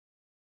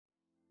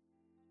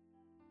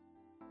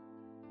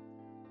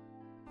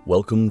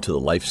Welcome to the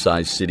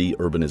Life-Size City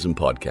Urbanism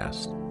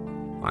Podcast.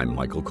 I'm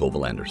Michael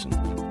Koval-Anderson.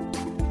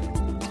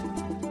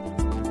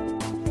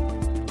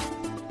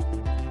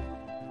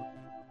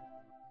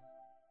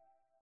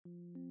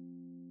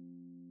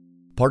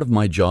 Part of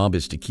my job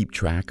is to keep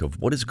track of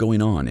what is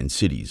going on in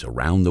cities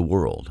around the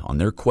world on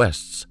their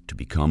quests to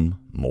become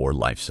more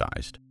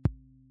life-sized.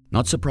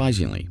 Not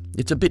surprisingly,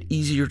 it's a bit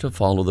easier to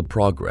follow the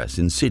progress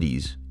in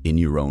cities in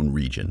your own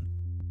region.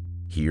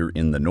 Here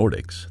in the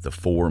Nordics, the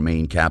four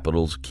main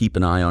capitals keep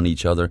an eye on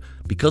each other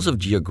because of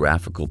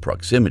geographical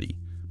proximity,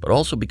 but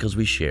also because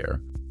we share,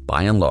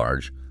 by and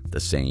large, the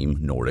same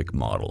Nordic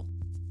model.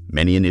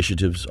 Many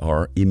initiatives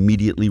are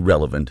immediately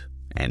relevant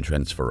and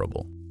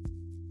transferable.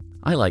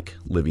 I like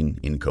living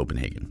in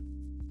Copenhagen.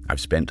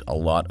 I've spent a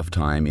lot of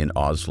time in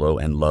Oslo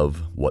and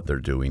love what they're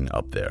doing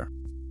up there.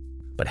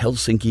 But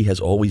Helsinki has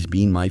always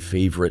been my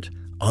favorite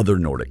other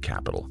Nordic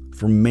capital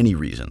for many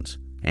reasons,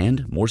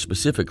 and more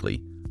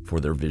specifically, for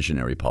their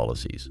visionary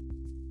policies.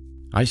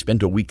 I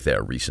spent a week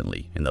there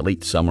recently in the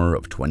late summer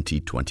of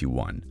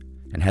 2021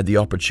 and had the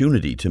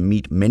opportunity to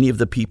meet many of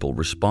the people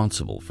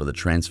responsible for the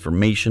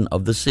transformation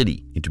of the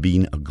city into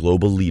being a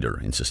global leader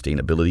in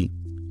sustainability,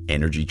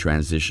 energy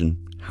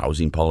transition,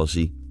 housing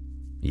policy.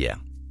 Yeah,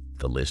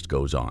 the list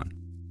goes on.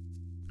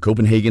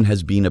 Copenhagen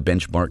has been a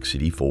benchmark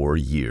city for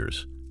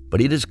years,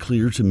 but it is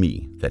clear to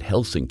me that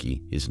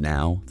Helsinki is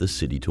now the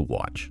city to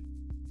watch.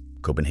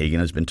 Copenhagen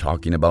has been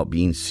talking about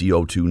being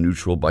CO2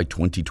 neutral by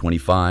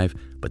 2025,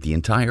 but the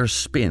entire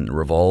spin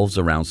revolves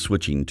around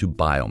switching to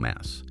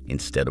biomass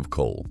instead of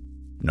coal.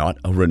 Not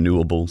a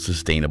renewable,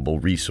 sustainable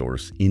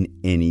resource in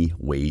any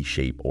way,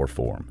 shape, or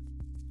form.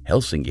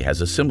 Helsinki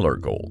has a similar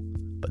goal,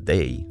 but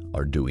they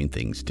are doing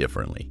things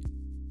differently.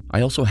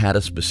 I also had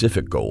a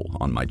specific goal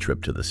on my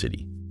trip to the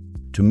city: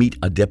 to meet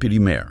a deputy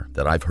mayor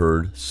that I've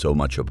heard so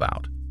much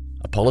about.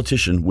 A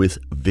politician with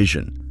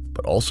vision,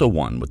 but also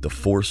one with the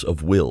force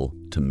of will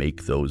to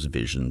make those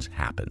visions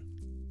happen.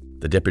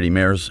 The deputy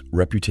mayor's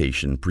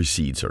reputation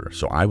precedes her,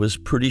 so I was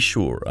pretty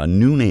sure a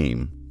new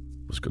name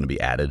was going to be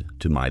added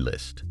to my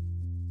list.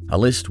 A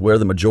list where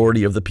the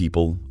majority of the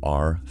people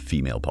are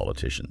female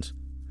politicians.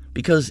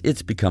 Because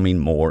it's becoming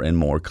more and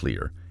more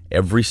clear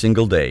every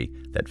single day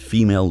that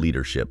female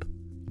leadership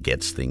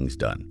gets things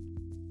done,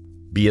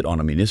 be it on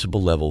a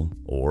municipal level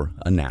or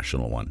a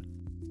national one.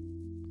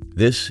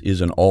 This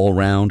is an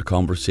all-round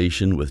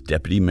conversation with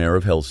Deputy Mayor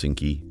of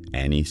Helsinki,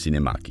 Anni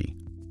Sinnemäki,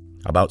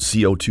 about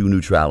CO2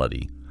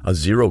 neutrality, a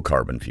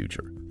zero-carbon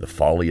future, the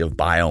folly of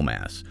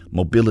biomass,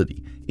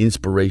 mobility,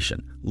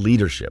 inspiration,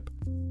 leadership.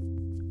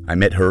 I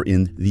met her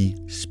in the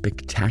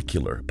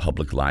spectacular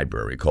public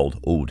library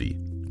called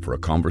Oodi for a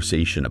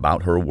conversation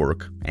about her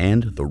work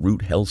and the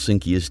route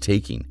Helsinki is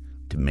taking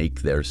to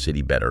make their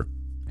city better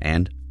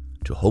and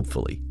to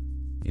hopefully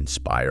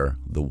inspire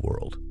the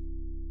world.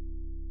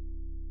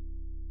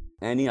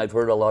 Anni, I've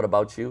heard a lot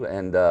about you,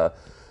 and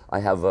I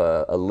have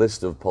a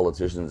list of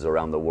politicians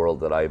around the world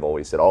that I've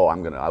always said,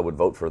 I would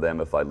vote for them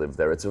if I lived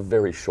there. It's a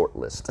very short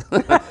list.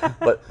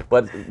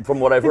 but from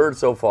what I've heard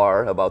so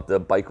far about the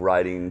bike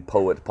riding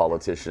poet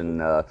politician,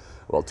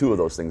 well, two of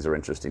those things are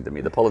interesting to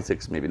me. The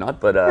politics, maybe not,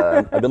 but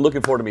I've been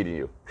looking forward to meeting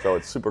you. So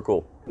it's super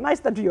cool. Nice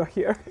that you're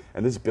here.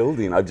 And this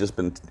building, I've just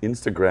been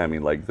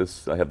Instagramming like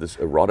this. I have this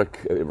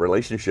erotic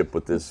relationship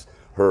with this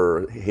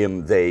her,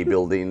 him, they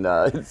building.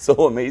 It's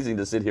so amazing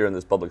to sit here in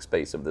this public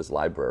space of this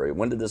library.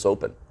 When did this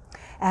open?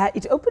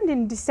 It opened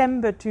in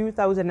December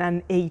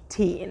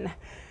 2018.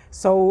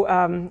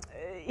 So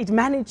it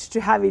managed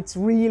to have its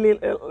really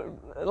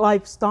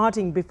life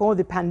starting before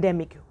the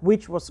pandemic,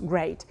 which was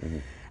great. Mm-hmm.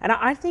 And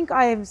I think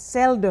I have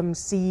seldom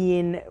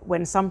seen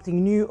when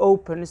something new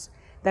opens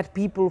that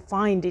people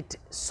find it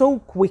so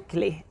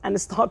quickly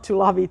and start to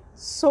love it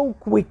so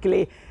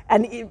quickly,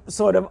 and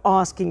sort of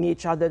asking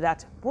each other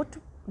that, what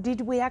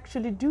did we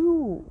actually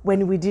do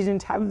when we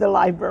didn't have the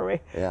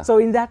library? Yeah. So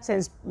in that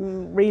sense,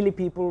 really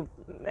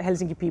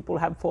Helsinki people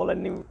have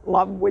fallen in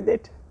love with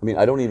it. I mean,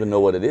 I don't even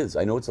know what it is.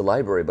 I know it's a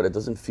library, but it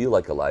doesn't feel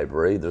like a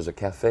library. There's a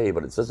cafe,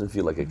 but it doesn't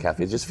feel like a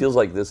cafe. It just feels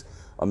like this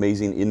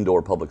amazing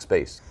indoor public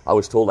space. I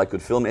was told I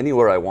could film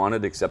anywhere I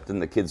wanted except in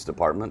the kids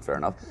department, fair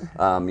enough.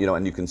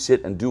 And you can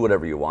sit and do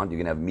whatever you want. You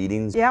can have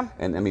meetings. Yeah.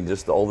 And I mean,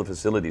 just all the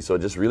facilities. So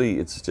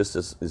it's just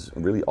this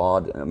really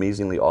odd,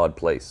 amazingly odd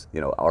place.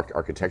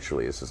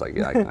 Architecturally, it's just like,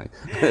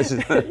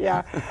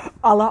 yeah.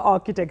 Alla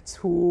architects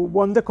who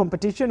won the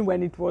competition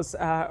when it was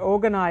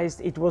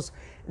organized, it was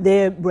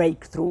their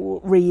breakthrough,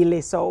 really.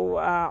 So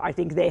I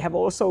think they have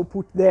also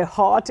put their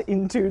heart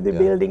into the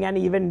building and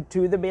even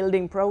to the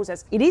building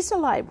process. It is a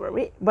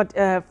library, but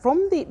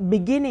from the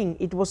beginning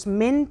it was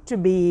meant to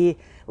be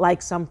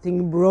like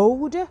something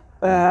broad,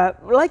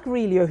 like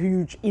really a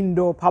huge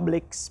indoor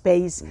public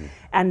space. Mm-hmm.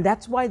 And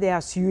that's why there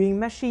are sewing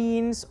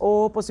machines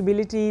or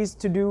possibilities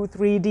to do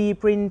 3D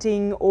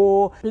printing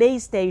or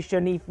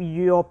PlayStation if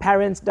your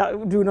parents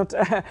do not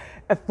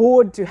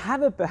afford to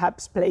have a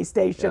perhaps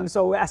PlayStation. Yeah.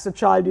 So as a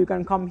child you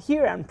can come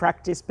here and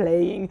practice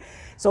playing.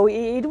 So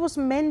it was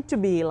meant to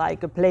be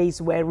like a place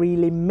where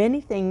really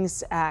many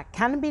things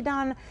can be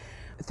done.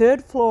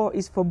 Third floor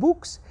is for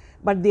books,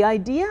 But the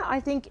idea, I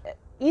think,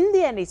 in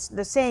the end, it's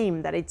the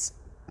same, that it's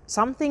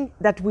something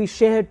that we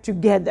share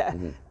together.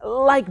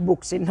 Like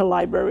books in the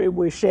library,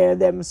 we share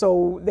them,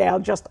 so there are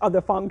just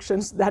other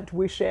functions that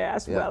we share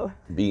as well.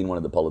 Being one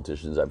of the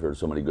politicians, I've heard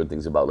so many good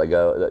things about,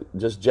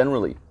 just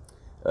generally,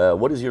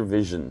 what is your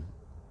vision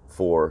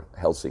for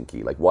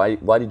Helsinki? Like,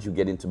 why did you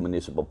get into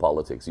municipal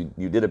politics?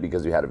 You did it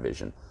because you had a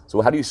vision.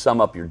 So how do you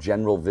sum up your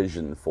general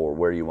vision for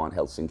where you want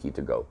Helsinki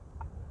to go?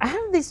 I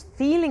have this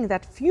feeling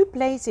that few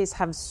places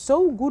have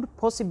so good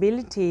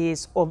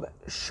possibilities of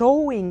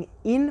showing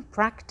in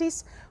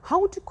practice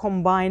how to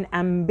combine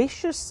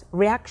ambitious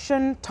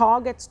reaction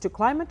targets to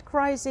climate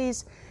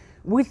crisis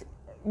with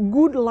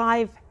good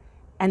life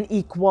and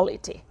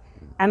equality.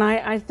 And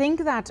I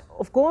think that,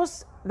 of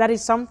course, that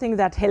is something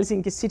that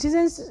Helsinki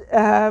citizens,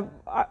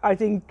 I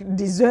think,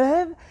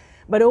 deserve.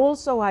 But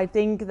also I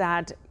think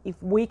that if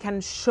we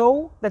can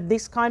show that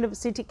this kind of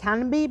city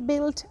can be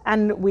built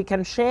and we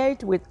can share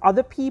it with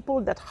other people,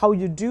 that how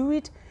you do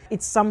it,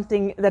 it's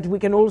something that we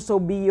can also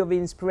be of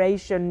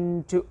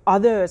inspiration to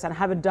others and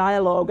have a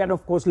dialogue and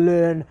of course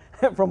learn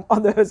from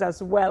others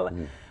as well.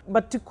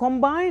 But to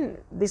combine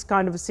this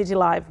kind of city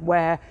life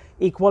where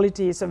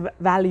equality is a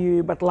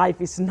value but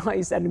life is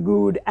nice and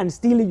good and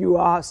still you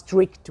are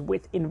strict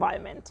with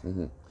environment.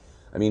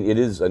 I mean, it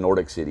is a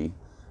Nordic city.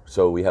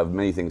 So we have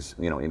many things,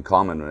 in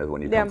common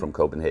when you come from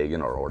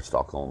Copenhagen or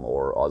Stockholm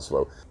or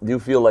Oslo. Do you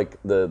feel like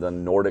the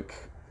Nordic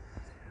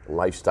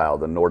lifestyle,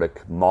 the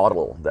Nordic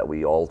model that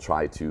we all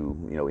try to,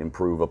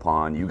 improve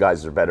upon? You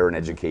guys are better in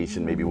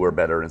education, maybe we're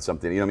better in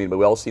something. But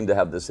we all seem to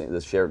have this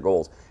shared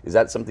goals. Is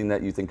that something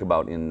that you think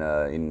about in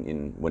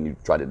when you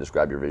try to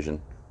describe your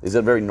vision? Is it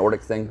a very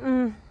Nordic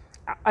thing?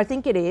 I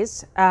think it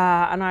is,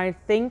 and I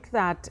think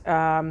that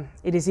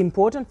it is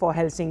important for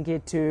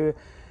Helsinki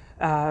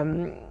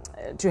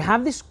to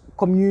have this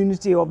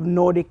community of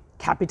Nordic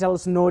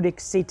capitals, Nordic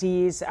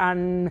cities,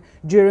 and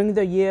during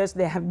the years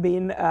there have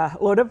been a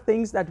lot of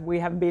things that we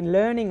have been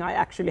learning. I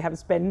actually have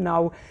spent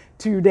now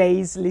 2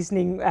 days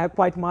listening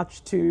quite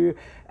much to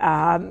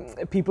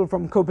people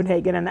from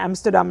Copenhagen and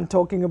Amsterdam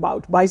talking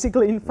about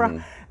bicycle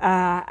infra.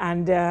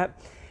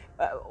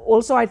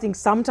 Also I think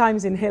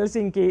sometimes in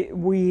Helsinki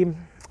we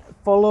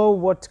follow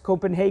what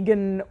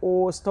Copenhagen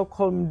or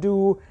Stockholm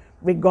do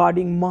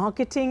regarding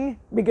marketing,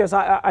 because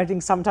I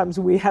think sometimes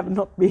we have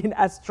not been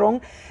as strong.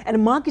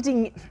 And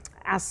marketing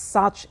as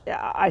such,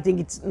 I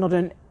think it's not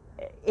an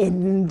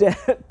end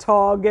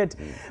target.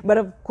 But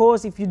of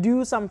course, if you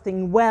do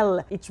something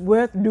well, it's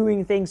worth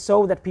doing things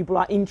so that people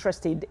are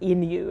interested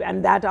in you.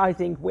 And that I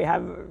think we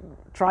have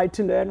tried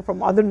to learn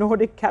from other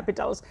Nordic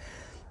capitals.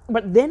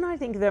 But then I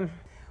think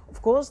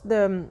of course,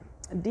 the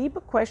deeper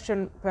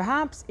question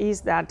perhaps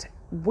is that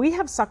we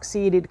have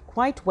succeeded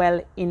quite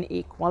well in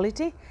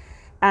equality.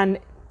 And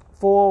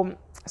for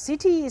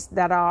cities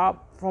that are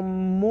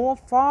from more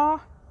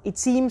far, it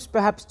seems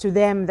perhaps to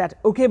them that,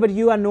 okay, but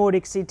you are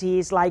Nordic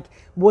cities, like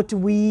what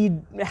we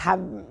have,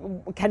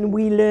 can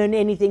we learn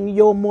anything?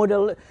 Your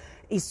model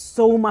is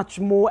so much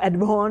more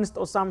advanced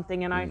or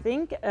something. And I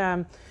think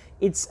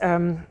it's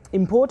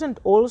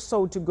important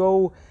also to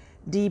go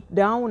deep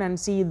down and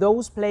see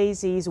those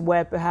places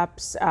where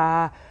perhaps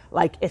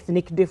like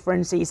ethnic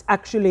differences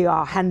actually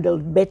are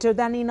handled better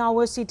than in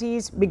our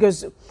cities,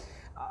 because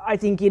I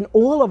think in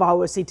all of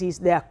our cities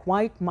there are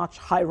quite much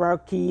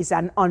hierarchies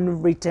and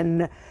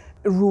unwritten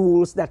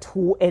rules that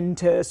who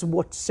enters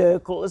what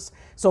circles.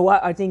 So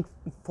I think,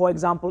 for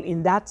example,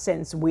 in that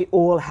sense, we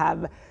all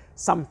have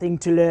something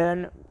to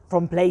learn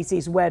from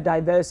places where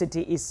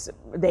diversity is,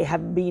 they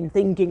have been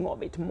thinking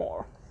of it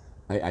more.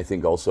 I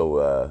think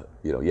also,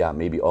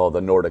 maybe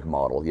the Nordic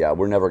model. Yeah,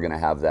 we're never going to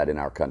have that in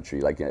our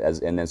country.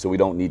 And then so we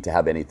don't need to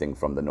have anything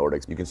from the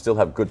Nordics. You can still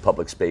have good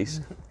public space,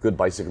 good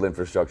bicycle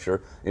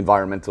infrastructure,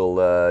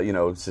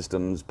 environmental,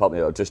 systems,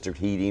 district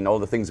heating, all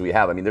the things we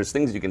have. I mean, there's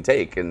things you can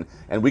take, and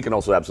we can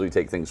also absolutely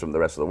take things from the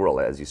rest of the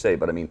world, as you say.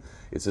 But I mean,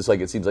 it's just like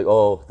it seems like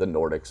the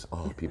Nordics.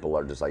 People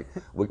are just like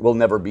we'll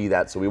never be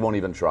that, so we won't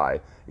even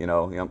try.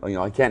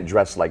 I can't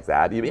dress like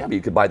that. Yeah, but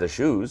you could buy the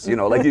shoes.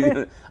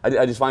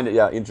 I just find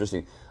it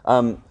interesting.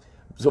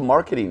 So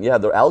marketing, the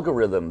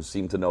algorithms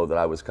seem to know that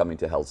I was coming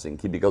to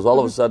Helsinki, because all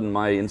of a sudden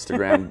my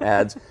Instagram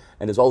ads,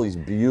 and there's all these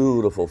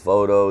beautiful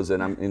photos,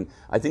 and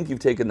I think you've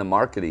taken the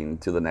marketing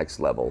to the next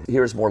level.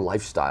 Here's more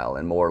lifestyle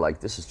and more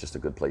like, this is just a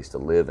good place to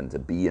live and to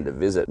be and to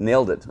visit.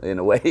 Nailed it in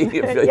a way.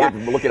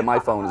 Looking at my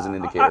phone as an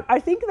indicator. I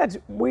think that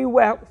we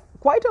were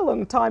quite a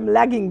long time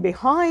lagging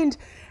behind.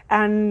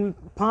 And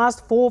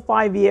past 4 or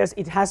 5 years,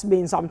 it has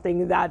been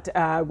something that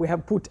we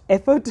have put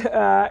effort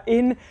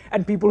in,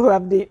 and people who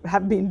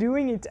have been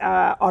doing it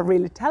are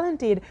really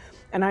talented.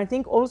 And I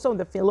think also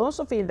the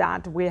philosophy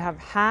that we have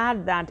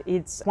had, that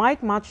it's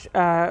quite much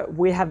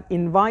we have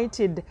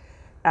invited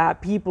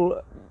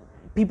people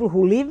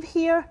who live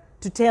here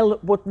to tell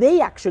what they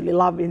actually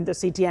love in the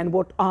city and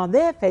what are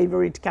their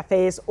favorite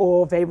cafes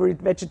or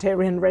favorite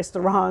vegetarian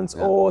restaurants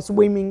or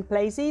swimming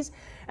places.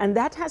 And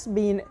that has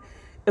been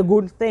a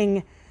good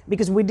thing,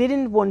 because we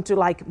didn't want to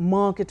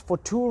market for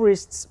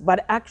tourists,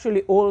 but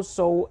actually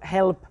also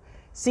help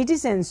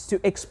citizens to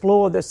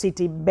explore the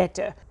city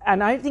better.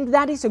 And I think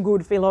that is a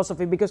good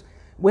philosophy, because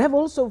we have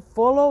also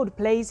followed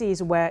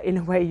places where in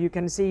a way you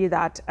can see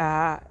that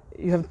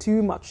you have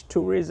too much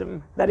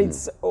tourism, that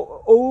it's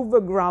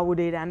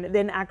overcrowded, and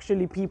then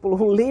actually people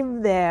who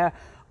live there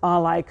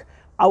are like,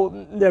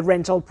 the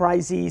rental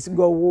prices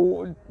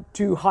go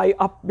too high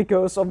up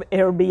because of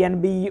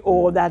Airbnb,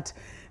 or that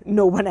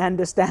no one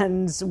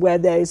understands where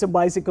there is a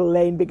bicycle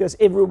lane because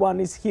everyone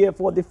is here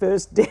for the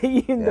first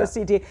day in the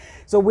city.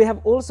 So we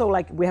have also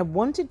we have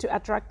wanted to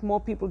attract more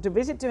people to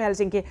visit to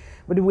Helsinki,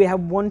 but we have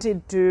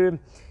wanted to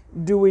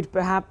do it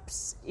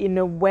perhaps in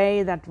a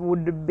way that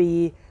would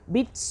be a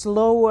bit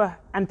slower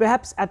and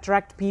perhaps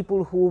attract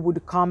people who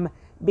would come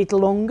a bit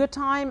longer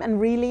time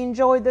and really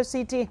enjoy the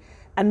city,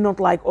 and not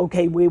like,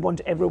 okay, we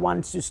want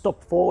everyone to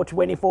stop for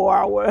 24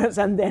 hours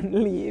and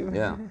then leave.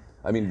 Yeah.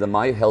 I mean, the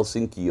My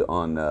Helsinki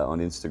on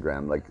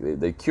Instagram, like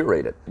they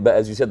curate it. But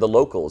as you said, the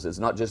locals, it's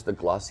not just the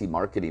glossy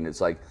marketing.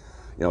 It's like,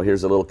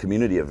 here's a little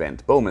community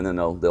event, boom, and then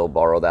they'll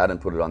borrow that and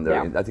put it on there.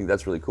 Yeah. And I think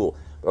that's really cool.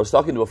 I was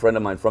talking to a friend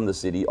of mine from the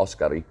city,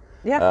 Oskari,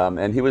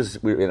 and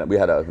we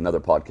had another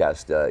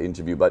podcast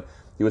interview, but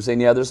he was saying,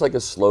 there's like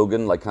a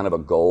slogan, like kind of a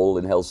goal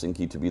in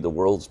Helsinki to be the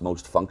world's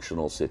most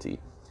functional city.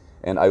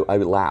 And I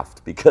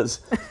laughed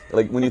because,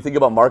 like, when you think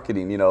about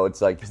marketing,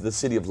 it's like the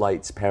city of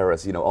lights,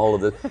 Paris, all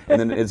of the,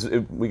 and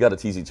then we got to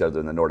tease each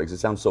other in the Nordics. It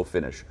sounds so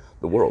Finnish,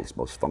 the world's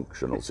most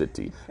functional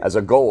city as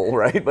a goal,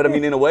 right? But I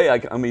mean, in a way,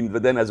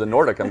 but then as a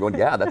Nordic, I'm going,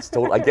 that's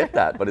total. I get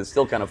that, but it's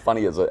still kind of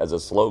funny as a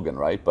slogan,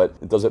 right?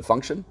 But does it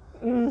function?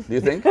 Do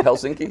you think,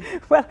 Helsinki?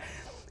 Well,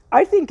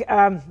 I think,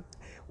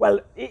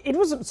 it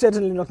was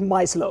certainly not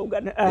my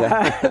slogan.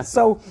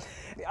 So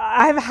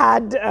I've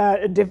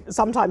had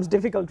sometimes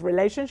difficult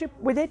relationship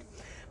with it,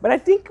 but I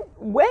think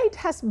where it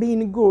has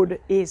been good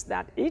is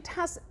that it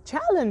has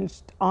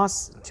challenged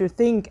us to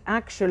think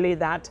actually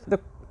that the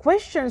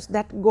questions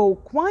that go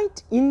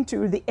quite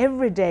into the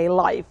everyday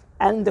life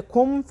and the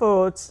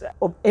comforts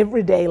of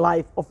everyday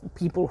life of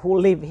people who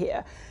live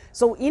here.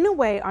 So in a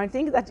way, I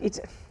think that it,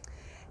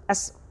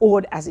 as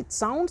odd as it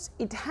sounds,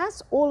 it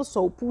has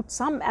also put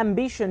some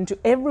ambition to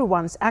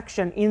everyone's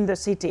action in the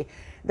city.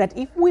 That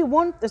if we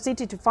want the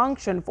city to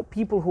function for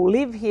people who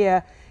live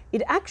here,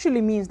 it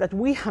actually means that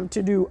we have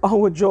to do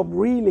our job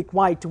really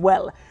quite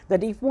well.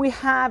 That if we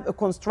have a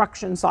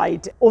construction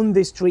site on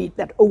the street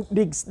that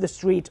digs the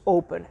street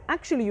open,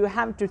 actually you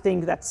have to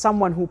think that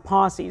someone who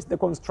passes the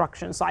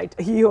construction site,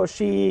 he or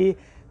she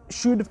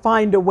should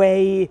find a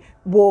way,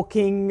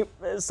 walking,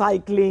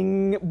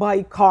 cycling,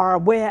 by car,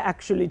 where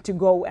actually to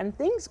go, and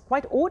things,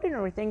 quite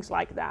ordinary things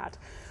like that.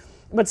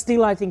 But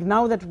still, I think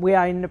now that we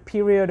are in a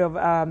period of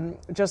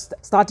just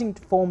starting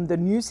to form the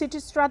new city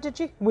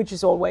strategy, which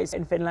is always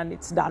in Finland,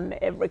 it's done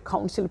every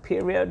council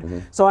period. Mm-hmm.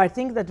 So I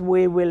think that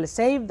we will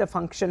save the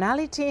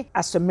functionality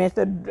as a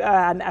method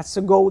and as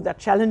a goal that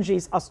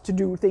challenges us to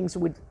do things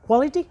with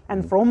quality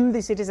and from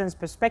the citizens'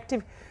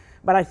 perspective.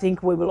 But I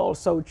think we will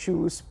also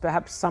choose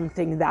perhaps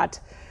something that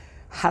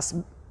has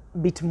a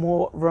bit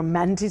more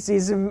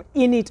romanticism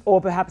in it, or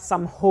perhaps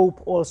some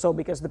hope also,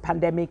 because the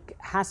pandemic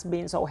has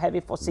been so heavy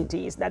for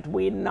cities that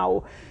we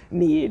now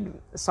need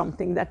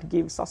something that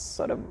gives us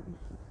sort of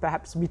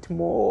perhaps a bit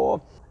more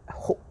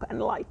hope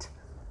and light.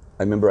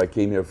 I remember I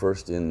came here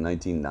first in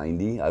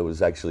 1990. I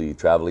was actually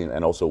traveling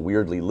and also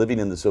weirdly living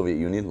in the Soviet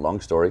Union,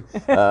 long story,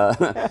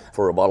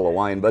 for a bottle of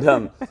wine. But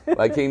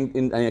I came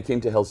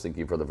to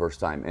Helsinki for the first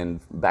time.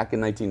 And back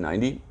in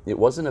 1990, it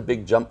wasn't a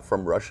big jump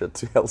from Russia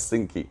to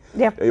Helsinki.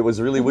 Yep. It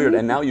was really weird.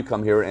 And now you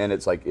come here and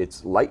it's like,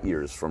 it's light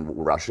years from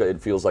Russia. It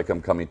feels like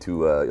I'm coming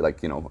to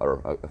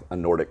a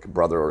Nordic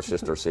brother or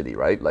sister city,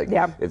 right? Like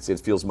it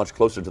feels much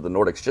closer to the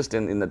Nordics just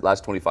in the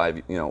last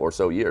 25 or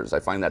so years.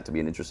 I find that to be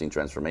an interesting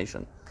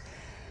transformation.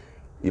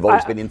 You've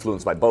always been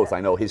influenced by both, I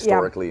know,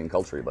 historically and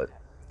culturally, but...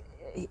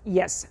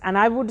 Yes, and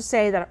I would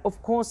say that,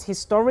 of course,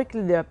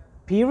 historically, the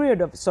period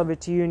of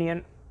Soviet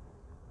Union,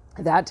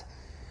 that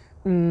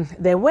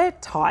there were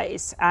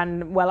ties,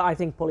 and, well, I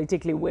think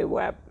politically we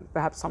were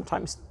perhaps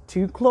sometimes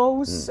too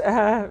close.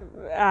 I've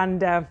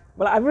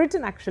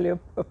written actually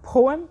a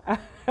poem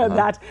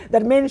that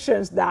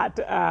mentions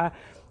that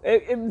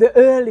in the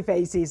early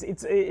phases,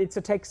 it's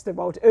a text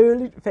about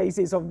early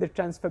phases of the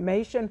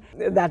transformation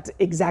that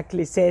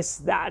exactly says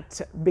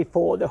that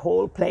before the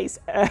whole place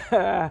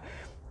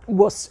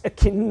was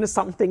akin to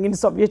something in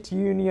Soviet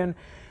Union.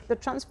 The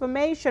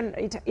transformation,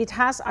 it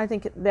has, I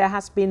think there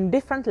has been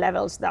different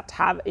levels that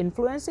have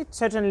influenced it,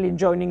 certainly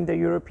joining the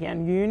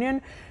European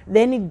Union.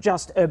 Then it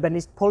just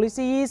urbanist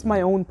policies.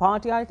 My own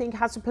party, I think,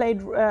 has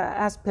played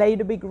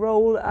a big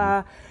role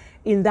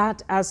in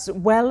that as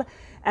well.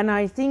 And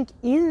I think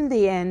in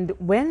the end,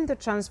 when the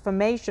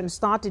transformation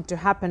started to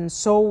happen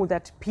so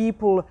that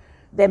people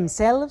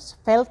themselves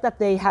felt that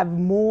they have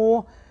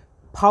more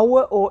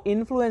power or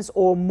influence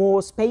or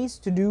more space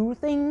to do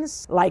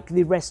things, like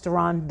the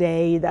restaurant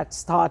day that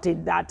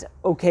started that,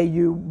 okay,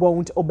 you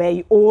won't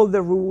obey all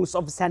the rules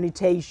of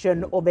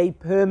sanitation of a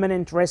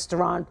permanent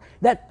restaurant,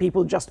 that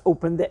people just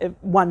open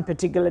one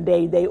particular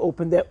day, they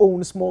open their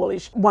own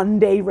smallish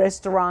one-day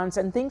restaurants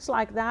and things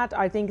like that.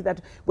 I think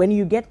that when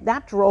you get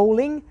that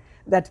rolling,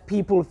 that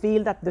people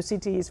feel that the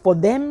city is for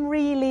them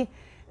really,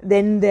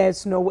 then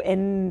there's no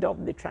end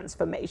of the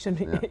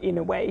transformation in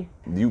a way.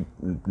 You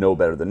know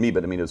better than me,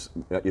 but I mean,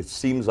 it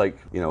seems like,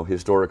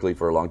 historically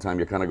for a long time,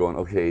 you're kind of going,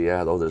 okay,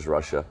 yeah, there's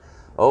Russia.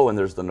 Oh, and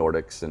there's the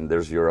Nordics and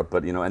there's Europe,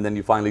 but and then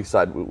you finally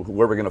decide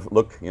where we're going to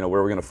look, where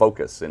we're going to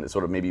focus, and it's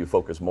sort of maybe you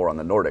focus more on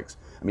the Nordics.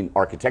 I mean,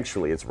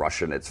 architecturally, it's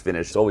Russian, it's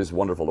Finnish. It's always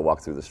wonderful to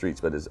walk through the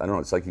streets, but I don't know.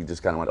 It's like you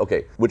just kind of went,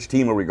 okay, which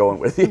team are we going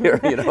with here?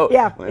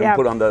 And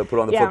put on the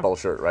football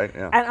shirt, right?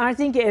 Yeah. And I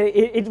think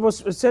it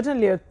was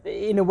certainly,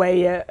 in a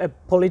way, a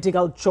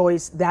political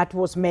choice that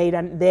was made,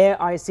 and there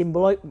I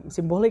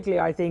symbolically,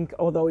 I think,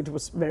 although it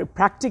was very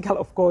practical,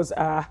 of course,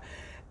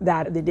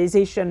 that the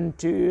decision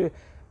to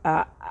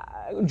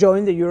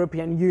join the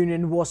European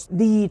Union was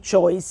the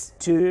choice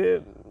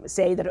to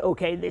say that,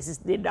 okay, this is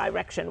the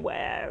direction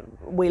where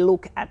we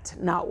look at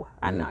now.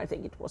 And I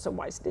think it was a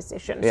wise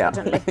decision,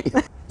 certainly.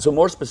 So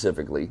more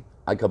specifically,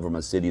 I come from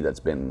a city that's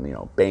been,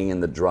 banging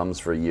the drums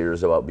for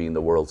years about being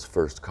the world's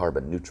first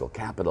carbon neutral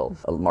capital.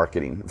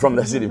 Marketing from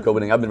the city of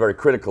Copenhagen. I've been very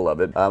critical of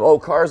it.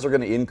 Cars are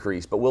going to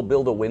increase, but we'll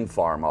build a wind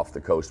farm off the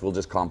coast. We'll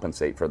just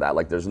compensate for that.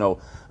 Like there's no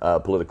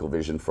political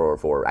vision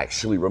for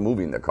actually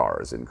removing the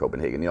cars in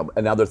Copenhagen,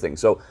 and other things.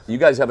 So you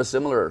guys have a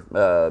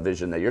similar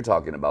vision that you're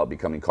talking about,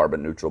 becoming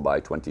carbon neutral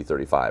by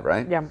 2035,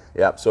 right? Yeah.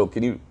 Yeah. So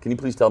can you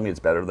please tell me it's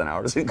better than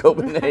ours in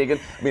Copenhagen?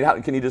 I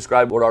mean, can you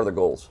describe what are the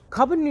goals?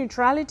 Carbon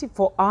neutrality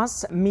for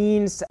us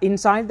means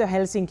inside the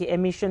Helsinki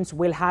emissions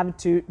will have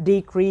to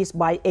decrease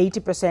by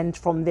 80%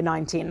 from the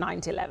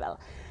 1990 level.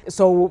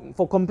 So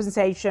for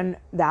compensation,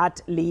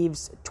 that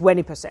leaves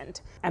 20%.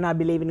 And I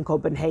believe in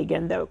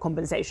Copenhagen, the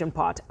compensation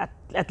part,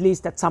 at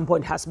least at some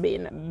point, has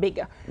been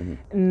bigger.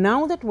 Mm-hmm.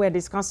 Now that we're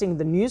discussing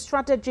the new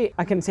strategy,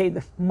 I can say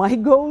that my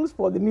goals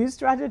for the new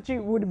strategy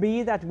would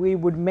be that we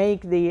would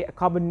make the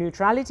carbon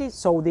neutrality,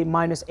 so the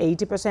minus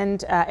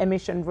 80%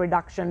 emission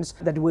reductions,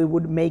 that we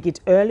would make it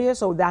earlier,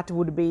 so that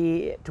would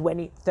be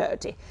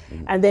 2030.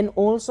 Mm-hmm. And then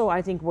also,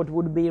 I think what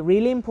would be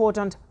really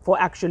important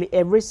for actually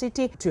every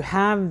city to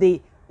have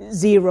the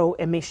zero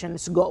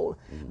emissions goal,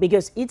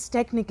 because it's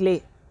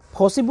technically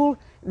possible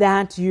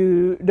that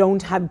you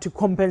don't have to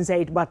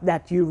compensate, but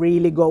that you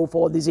really go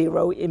for the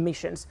zero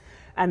emissions.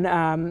 And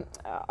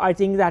I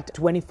think that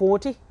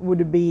 2040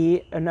 would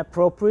be an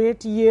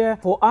appropriate year.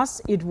 For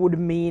us, it would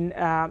mean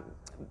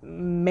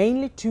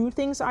mainly two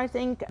things, I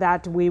think,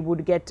 that we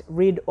would get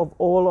rid of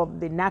all of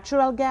the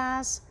natural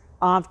gas.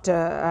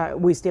 After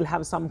we still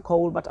have some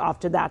coal, but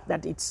after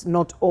that it's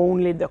not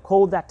only the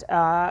coal that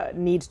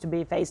needs to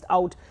be phased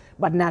out,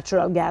 but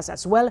natural gas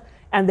as well,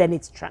 and then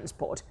it's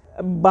transport.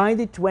 By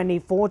the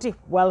 2040,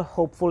 well,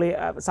 hopefully,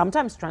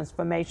 sometimes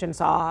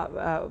transformations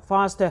are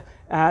faster,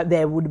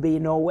 there would be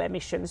no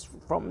emissions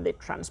from the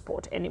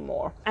transport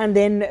anymore. And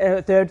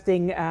then third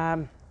thing,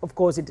 of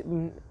course,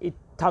 it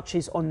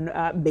touches on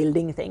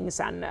building things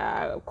and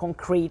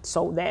concrete,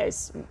 so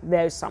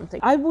there's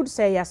something. I would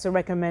say as a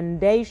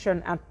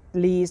recommendation, at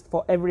least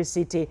for every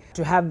city,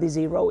 to have the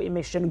zero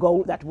emission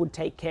goal that would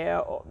take care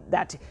of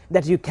that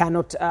you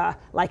cannot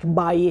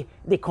buy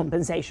the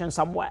compensation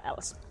somewhere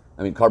else.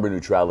 I mean, carbon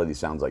neutrality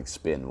sounds like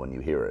spin when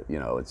you hear it.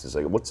 It's just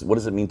like, what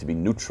does it mean to be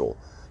neutral?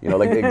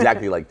 Like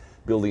exactly like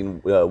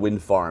building a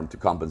wind farm to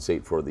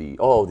compensate for the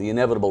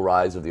inevitable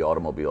rise of the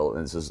automobile.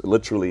 And this is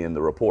literally in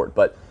the report.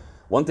 But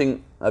one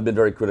thing I've been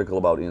very critical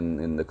about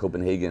in the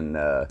Copenhagen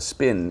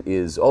spin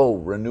is,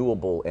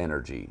 renewable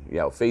energy.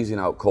 Phasing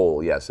out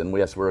coal, yes. And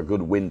yes, we're a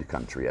good wind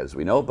country, as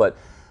we know. But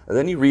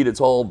then you read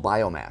it's all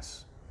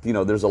biomass.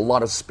 There's a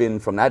lot of spin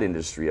from that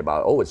industry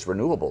about, it's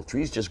renewable.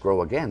 Trees just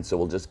grow again, so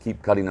we'll just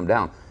keep cutting them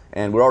down.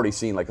 And we're already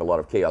seeing like a lot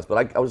of chaos.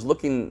 But I was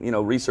looking,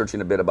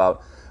 researching a bit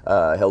about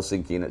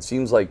Helsinki, and it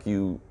seems like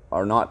you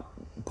are not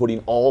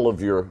putting all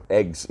of your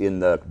eggs in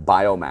the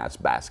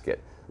biomass basket,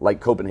 like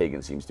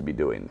Copenhagen seems to be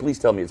doing. Please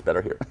tell me it's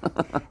better here.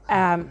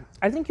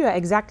 I think you're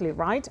exactly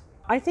right.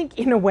 I think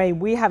in a way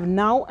we have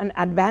now an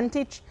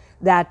advantage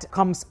that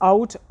comes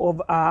out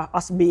of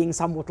us being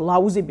somewhat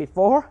lousy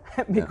before,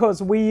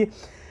 because we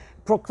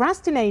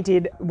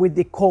procrastinated with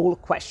the coal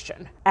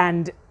question.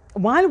 And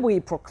while we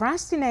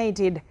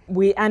procrastinated,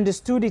 we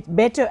understood it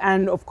better,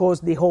 and of course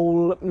the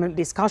whole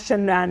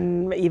discussion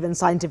and even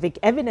scientific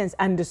evidence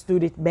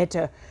understood it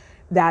better,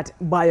 that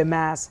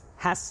biomass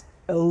has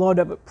a lot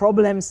of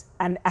problems,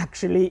 and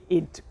actually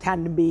it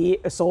can be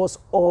a source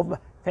of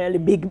fairly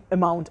big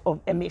amount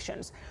of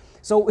emissions.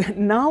 So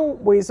now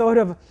we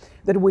found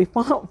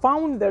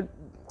the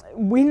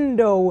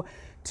window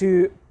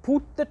to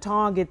put the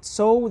target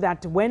so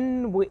that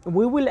when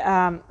we will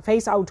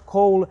phase out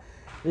coal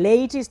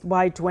latest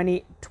by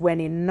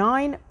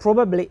 2029,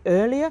 probably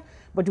earlier,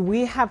 but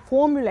we have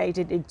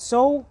formulated it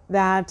so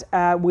that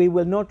we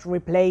will not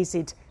replace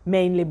it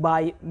mainly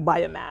by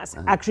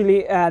biomass.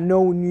 Actually,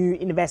 no new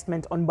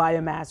investment on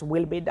biomass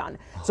will be done.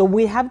 So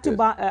we have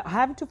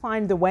to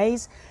find the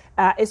ways,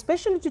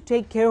 especially to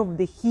take care of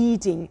the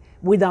heating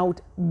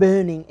without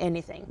burning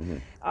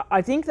anything.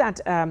 I think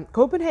that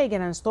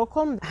Copenhagen and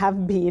Stockholm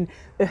have been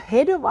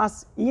ahead of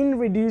us in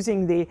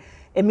reducing the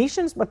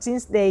emissions, but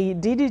since they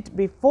did it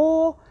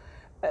before,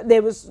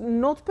 there was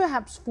not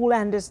perhaps full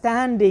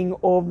understanding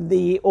of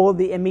all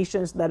the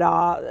emissions that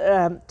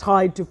are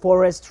tied to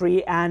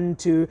forestry and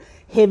to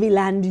heavy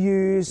land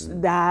use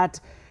that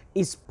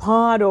is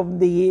part of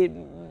the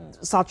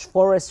such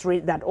forestry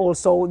that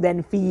also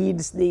then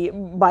feeds the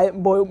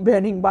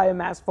burning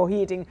biomass for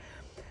heating.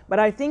 But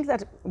I think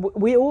that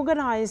we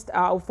organized,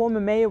 our former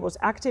mayor was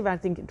active, I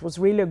think it was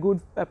really a good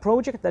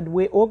project that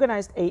we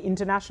organized an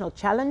international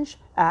challenge,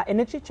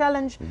 energy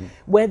challenge,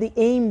 where the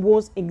aim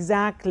was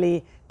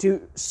exactly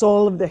to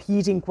solve the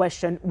heating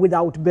question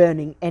without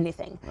burning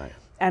anything. Right.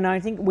 And I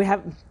think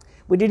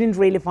we didn't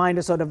really find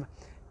a sort of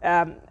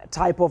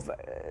type of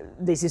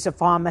this is a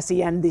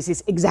pharmacy and this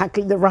is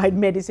exactly the right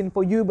medicine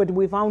for you, but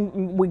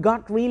we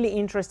got really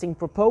interesting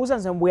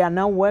proposals and we are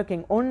now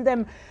working on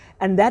them,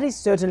 and that is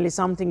certainly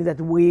something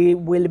that we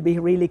will be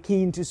really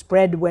keen to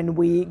spread when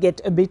we get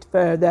a bit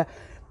further,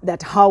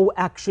 that how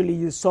actually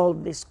you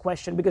solve this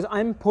question, because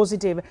I'm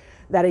positive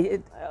that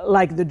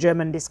like the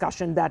German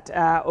discussion that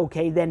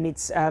okay, then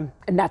it's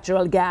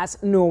natural gas.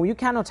 No, you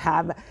cannot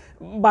have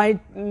by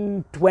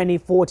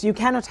 2040 you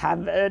cannot have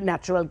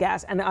natural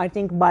gas, and I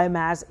think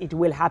biomass, it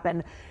will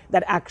happen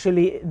that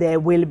actually there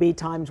will be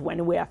times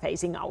when we are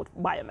phasing out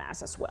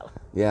biomass as well.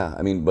 Yeah,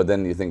 I mean, but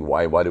then you think,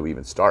 why do we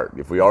even start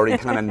if we already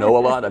kind of know a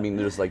lot? I mean,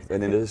 there's like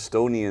an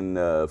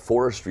Estonian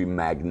forestry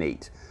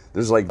magnate.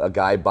 There's like a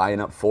guy buying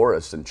up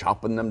forests and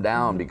chopping them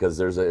down because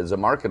there's a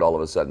market all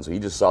of a sudden. So he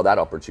just saw that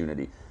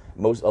opportunity.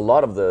 A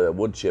lot of the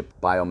wood chip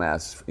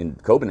biomass in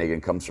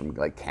Copenhagen comes from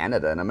like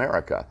Canada and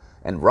America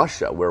and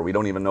Russia, where we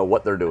don't even know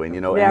what they're doing,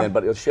 you know. Yeah.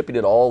 But it's shipping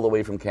it all the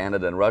way from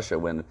Canada and Russia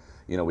when,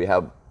 you know, we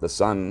have the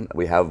sun,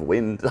 we have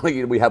wind,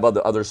 we have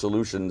other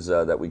solutions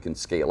that we can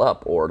scale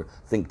up or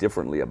think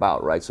differently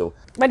about, right? So,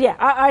 but yeah,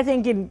 I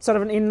think in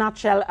a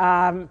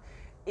nutshell,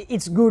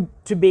 it's good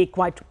to be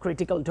quite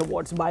critical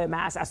towards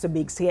biomass as a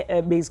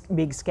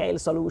big scale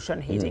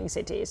solution heating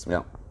cities.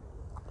 Yeah.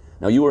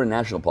 Now you were in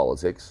national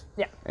politics.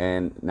 Yeah.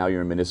 And now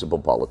you're in municipal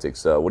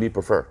politics. What do you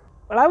prefer?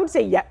 Well, I would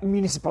say, yeah,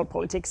 municipal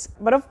politics.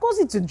 But of course,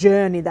 it's a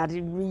journey that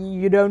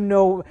you don't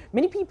know.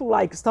 Many people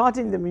like start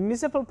in the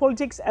municipal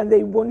politics and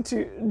they want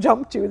to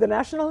jump to the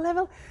national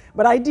level.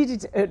 But I did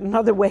it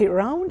another way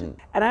around.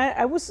 And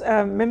I was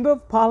a member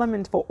of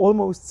parliament for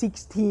almost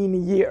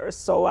 16 years.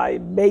 So I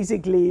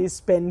basically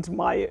spent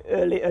my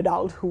early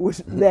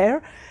adulthood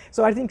there.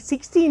 So I think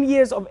 16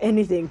 years of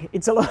anything,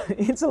 it's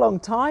a long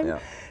time. Yeah.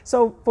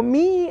 So for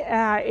me,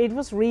 it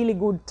was really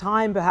good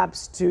time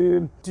perhaps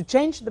to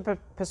change the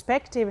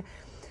perspective.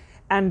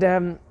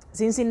 And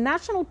since in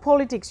national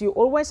politics you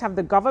always have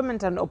the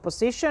government and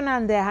opposition,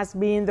 and there has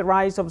been the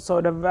rise of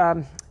sort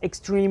of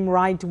extreme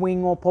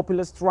right-wing or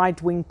populist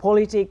right-wing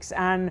politics,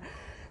 and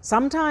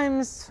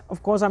sometimes,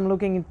 of course, I'm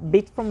looking a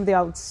bit from the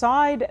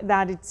outside,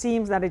 that it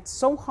seems that it's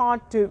so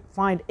hard to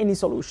find any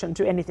solution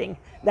to anything,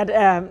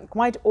 that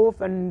quite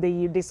often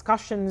the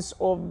discussions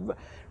of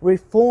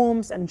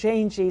reforms and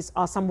changes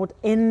are somewhat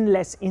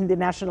endless in the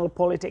national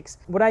politics.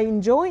 What I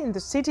enjoy in the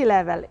city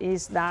level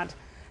is that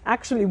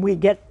actually we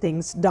get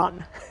things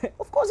done.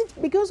 Of course, it's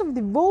because of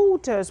the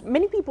voters.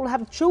 Many people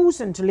have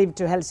chosen to live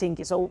to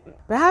Helsinki, so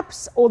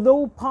perhaps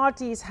although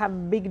parties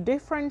have big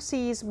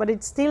differences, but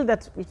it's still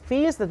that it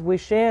feels that we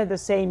share the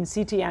same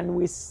city and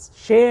we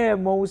share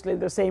mostly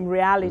the same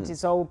reality.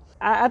 So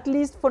at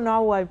least for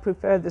now, I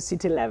prefer the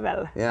city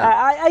level. Yeah.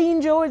 I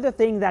enjoy the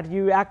thing that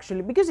you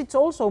actually, because it's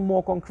also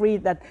more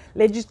concrete, that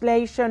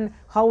legislation,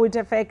 how it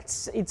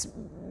affects, it's a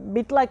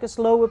bit like a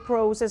slower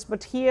process,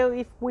 but here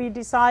if we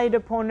decide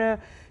upon a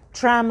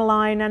tram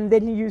line and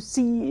then you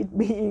see it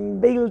being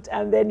built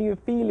and then you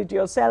feel it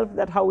yourself,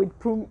 that how it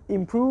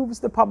improves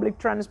the public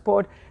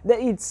transport,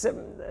 that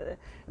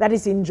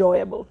is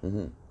enjoyable.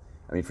 Mm-hmm.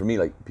 I mean, for me,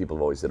 like, people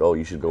have always said, "Oh,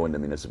 you should go into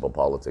municipal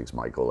politics,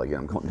 Michael." Like,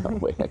 I'm going, no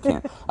way,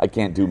 I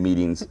can't do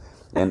meetings,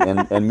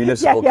 and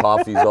municipal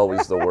coffee is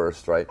always the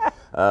worst, right?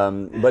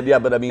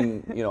 But I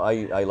mean, you know,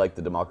 I like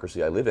the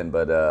democracy I live in,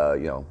 but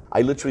you know,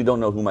 I literally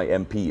don't know who my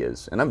MP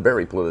is, and I'm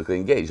very politically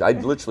engaged. I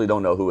literally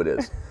don't know who it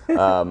is.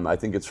 I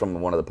think it's from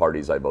one of the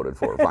parties I voted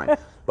for. Fine.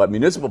 But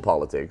municipal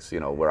politics, you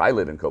know, where I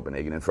live in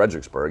Copenhagen, in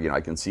Frederiksberg, you know,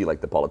 I can see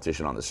like the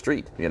politician on the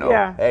street, you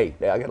know, hey,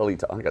 I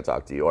gotta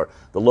talk to you. Or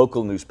the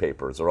local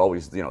newspapers are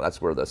always, you know,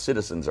 that's where the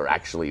citizens are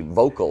actually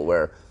vocal,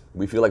 where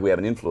we feel like we have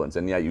an influence.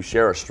 And yeah, you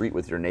share a street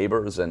with your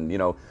neighbors, and you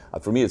know,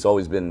 for me, it's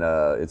always been,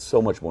 it's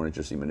so much more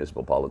interesting,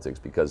 municipal politics,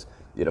 because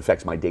it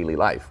affects my daily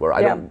life. Where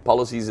I don't,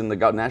 policies in the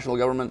national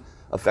government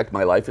affect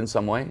my life in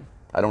some way.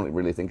 I don't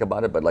really think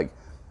about it, but like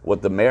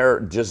what the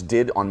mayor just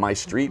did on my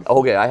street,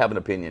 okay, I have an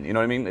opinion. You know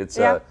what I mean? It's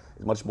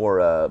much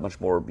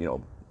more, you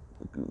know,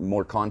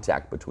 more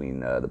contact between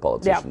the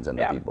politicians and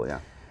the people. Yeah.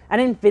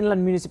 And in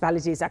Finland,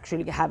 municipalities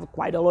actually have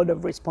quite a lot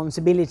of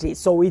responsibilities.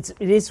 So it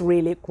is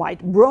really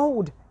quite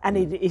broad and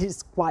it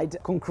is quite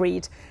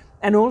concrete.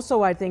 And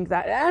also I think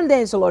that, and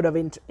there's a lot of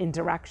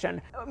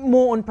interaction,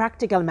 more on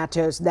practical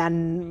matters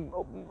than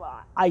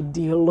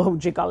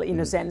ideological in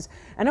a sense.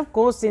 And of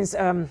course, since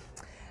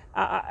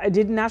I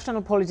did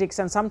national politics,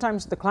 and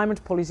sometimes the climate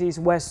policies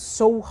were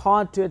so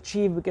hard to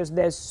achieve because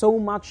there's so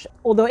much,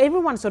 although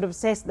everyone sort of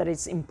says that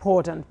it's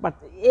important, but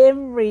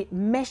every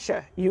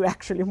measure you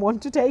actually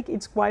want to take,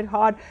 it's quite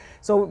hard.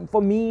 So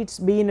for me, it's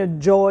been a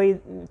joy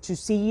to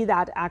see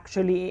that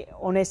actually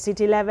on a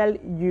city level,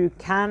 you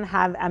can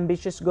have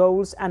ambitious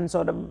goals and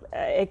sort of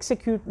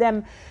execute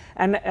them.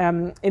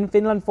 And in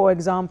Finland, for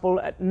example,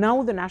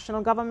 now the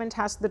national government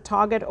has the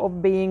target of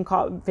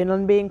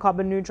Finland being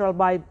carbon neutral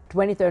by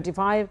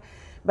 2035.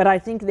 But I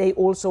think they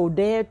also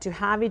dared to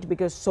have it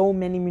because so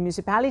many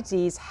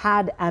municipalities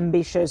had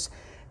ambitious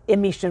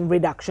emission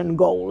reduction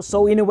goals.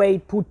 So in a way,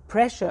 it put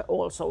pressure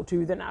also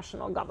to the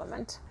national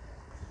government.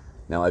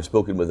 Now, I've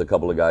spoken with a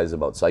couple of guys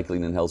about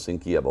cycling in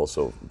Helsinki. I've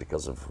also,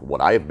 because of what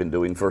I've been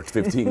doing for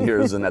 15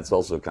 years, and that's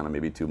also kind of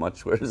maybe too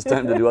much where it's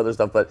time to do other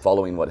stuff, but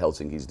following what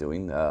Helsinki's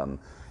doing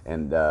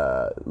and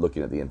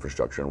looking at the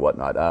infrastructure and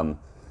whatnot.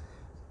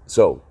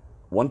 So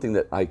one thing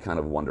that I kind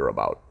of wonder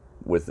about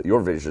with your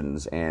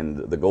visions and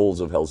the goals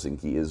of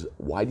Helsinki is,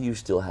 why do you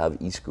still have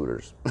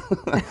e-scooters?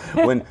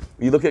 When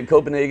you look at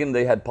Copenhagen,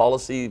 they had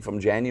policy from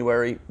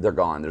January, they're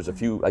gone. There's a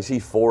few, I see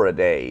 4 a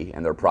day,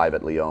 and they're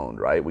privately owned,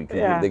 right?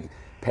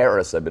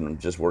 Paris, I've been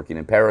just working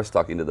in Paris,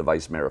 talking to the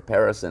vice mayor of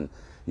Paris, and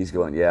he's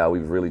going, yeah,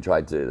 we've really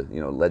tried to,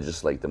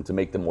 legislate them to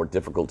make them more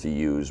difficult to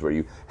use, where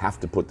you have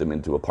to put them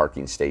into a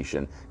parking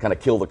station, kind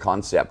of kill the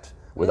concept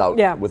without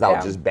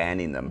just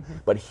banning them.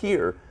 But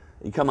here,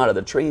 you come out of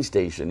the train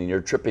station and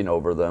you're tripping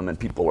over them, and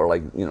people are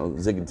like,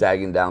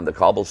 zigzagging down the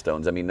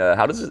cobblestones. I mean,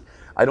 how does it?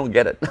 I don't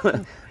get it.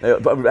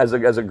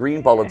 As a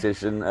green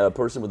politician, a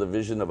person with a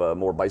vision of a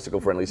more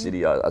bicycle-friendly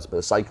city, a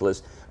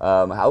cyclist,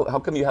 how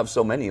come you have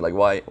so many? Like,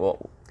 why?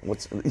 Well,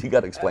 you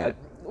got to explain it.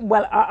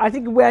 Well, I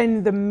think we're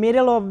in the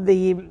middle of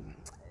the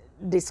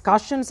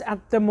discussions at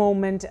the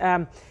moment.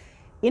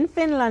 In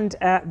Finland,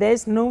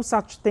 there's no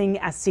such thing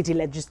as city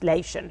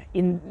legislation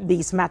in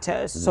these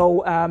matters.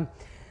 So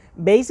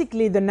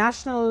basically, the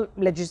national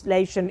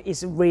legislation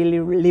is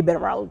really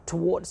liberal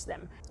towards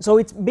them. So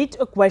it's a bit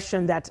a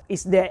question that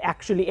is there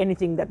actually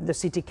anything that the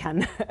city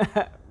can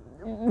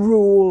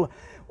rule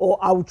or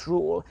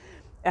outrule.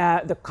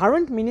 The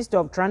current Minister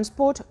of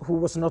Transport, who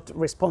was not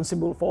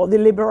responsible for the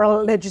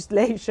liberal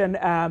legislation,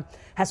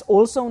 has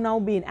also now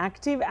been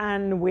active,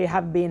 and we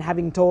have been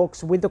having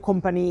talks with the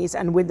companies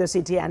and with the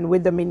city and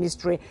with the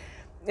ministry,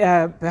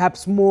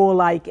 perhaps more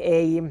like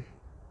a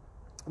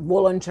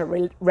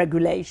voluntary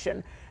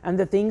regulation. And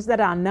the things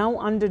that are now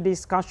under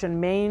discussion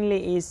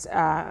mainly is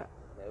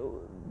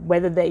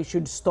whether they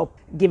should stop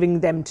giving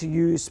them to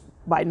use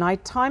by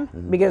nighttime,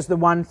 because the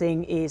one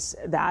thing is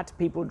that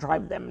people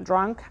drive them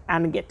drunk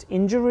and get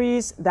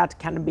injuries that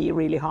can be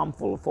really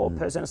harmful for a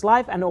person's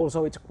life, and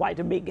also it's quite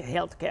a big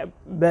healthcare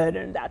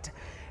burden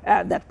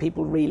that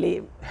people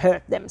really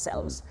hurt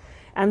themselves.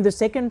 And the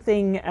second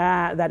thing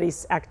that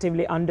is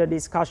actively under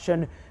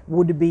discussion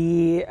would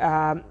be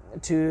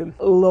to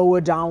lower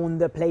down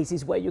the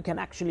places where you can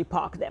actually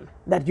park them,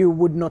 that you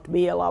would not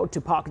be allowed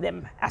to park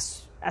them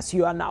as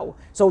you are now.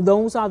 So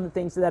those are the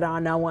things that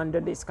are now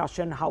under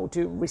discussion, how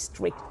to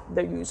restrict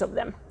the use of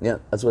them. Yeah,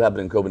 that's what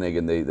happened in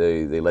Copenhagen.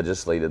 They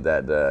legislated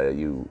that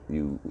you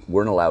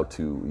weren't allowed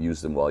to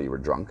use them while you were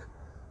drunk.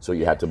 So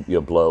you had to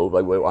blow.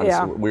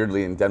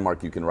 Weirdly, in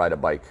Denmark, you can ride a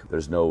bike.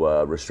 There's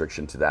no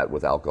restriction to that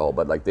with alcohol.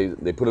 But like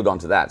they put it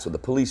onto that. So the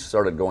police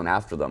started going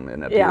after them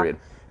in a period.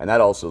 And that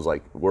also is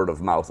like word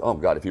of mouth. Oh,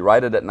 God, if you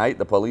ride it at night,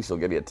 the police will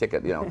give you a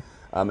ticket,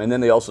 And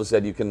then they also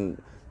said you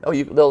can...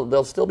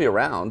 they'll still be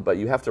around, but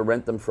you have to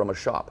rent them from a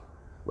shop,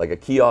 like a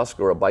kiosk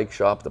or a bike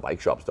shop. The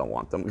bike shops don't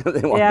want them.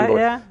 They want people.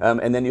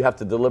 And then you have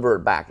to deliver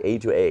it back A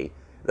to A.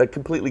 That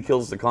completely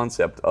kills the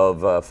concept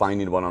of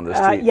finding one on the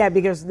street.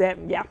 Because the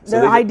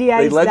idea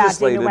is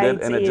that in a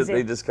way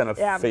they just kind of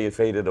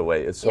faded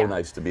away. It's so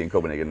nice to be in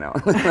Copenhagen now.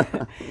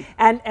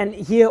 and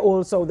here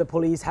also the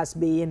police has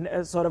been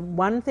sort of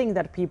one thing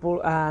that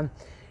people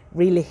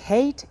really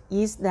hate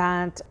is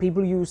that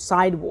people use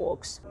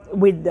sidewalks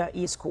with the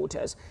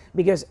e-scooters,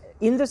 because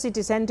in the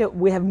city center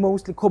we have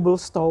mostly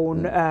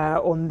cobblestone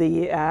on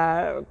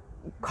the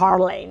car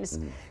lanes,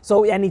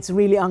 and it's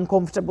really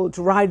uncomfortable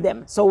to ride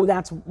them, so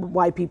that's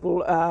why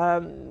people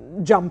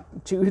jump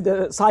to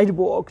the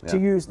sidewalk to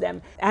use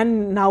them.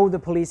 And now the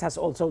police has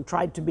also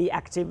tried to be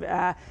active.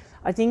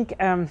 I think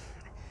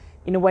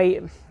in a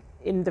way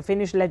in the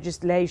Finnish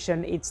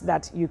legislation it's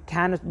that you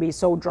cannot be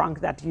so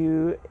drunk that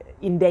you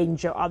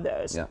endanger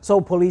others.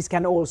 So police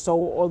can also,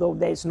 although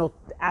there's not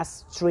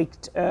as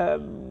strict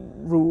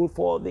rule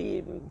for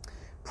the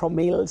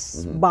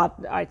promilles, but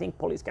I think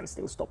police can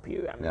still stop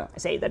you and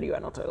say that you are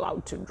not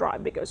allowed to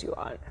drive because you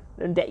are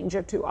a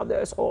danger to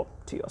others or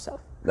to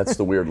yourself. That's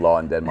the weird law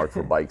in Denmark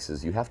for bikes,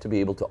 is you have to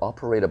be able to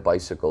operate a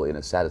bicycle in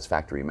a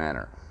satisfactory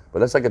manner. But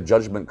that's like a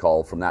judgment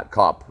call from that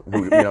cop.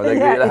 Who,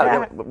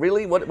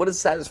 really? What is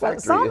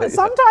satisfactory?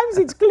 Sometimes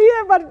it's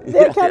clear, but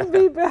there can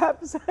be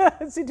perhaps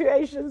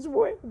situations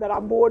that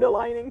are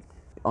borderlining.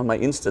 On my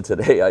Insta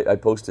today, I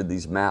posted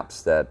these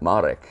maps that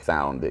Marek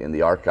found in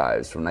the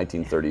archives from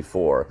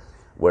 1934,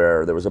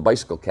 where there was a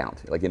bicycle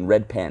count, like in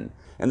red pen.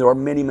 And there are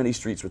many, many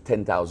streets with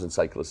 10,000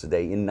 cyclists a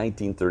day in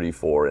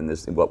 1934 in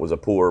what was a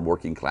poor,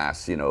 working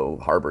class,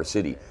 harbor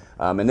city.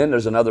 And then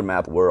there's another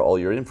map where all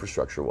your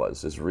infrastructure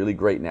was. This really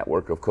great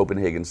network of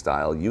Copenhagen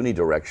style,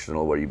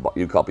 unidirectional, where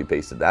you copy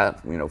pasted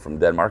that, from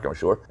Denmark, I'm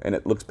sure. And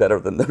it looks better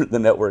than the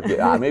network.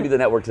 Maybe the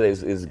network today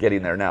is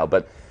getting there now.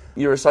 But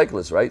you're a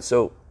cyclist, right?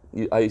 So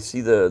I see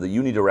the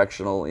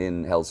unidirectional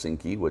in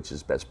Helsinki, which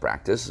is best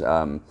practice.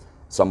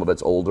 Some of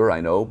it's older, I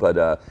know, but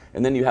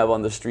and then you have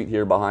on the street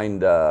here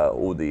behind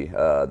Udi,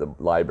 the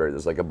library,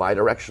 there's like a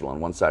bidirectional on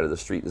one side of the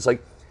street. It's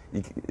like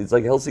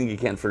Helsinki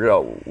can't figure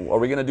out, are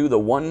we going to do the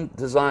one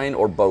design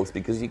or both?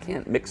 Because you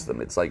can't mix them.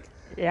 It's like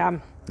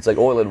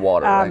oil and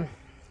water, right?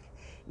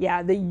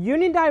 Yeah, the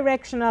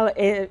unidirectional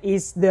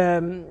is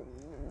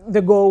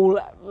the goal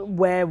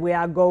where we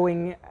are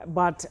going,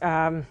 but.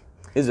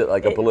 Is it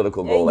like a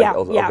political goal? Yeah.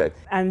 Okay.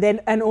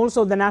 And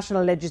also the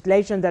national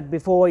legislation that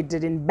before it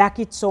didn't back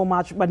it so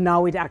much, but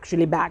now it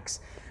actually backs.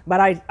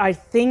 But I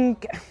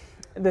think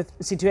the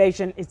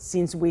situation is,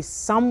 since we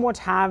somewhat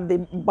have the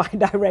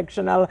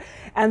bidirectional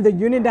and the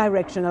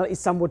unidirectional is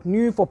somewhat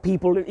new for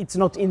people, it's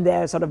not in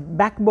their sort of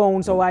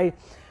backbone. So I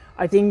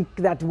think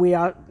that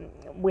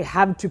we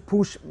have to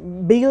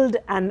build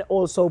and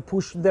also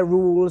push the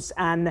rules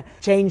and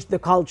change the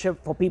culture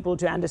for people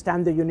to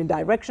understand the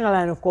unidirectional.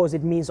 And of course,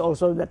 it means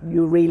also that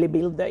you really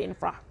build the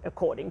infra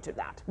according to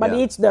that. But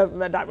it's the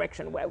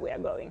direction where we are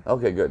going.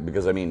 Okay, good.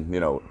 Because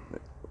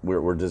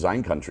we're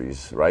design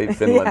countries, right?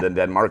 Finland and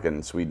Denmark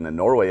and Sweden and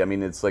Norway. I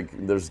mean, it's like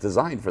there's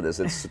design for this.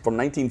 It's from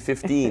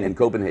 1915 in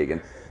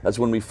Copenhagen. That's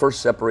when we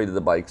first separated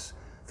the bikes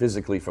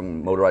physically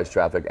from motorized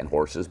traffic and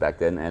horses back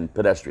then, and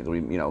pedestrians.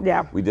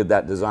 We did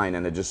that design,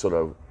 and it just sort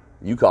of,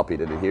 you copied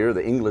it here.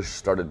 The English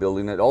started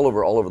building it all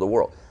over the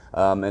world,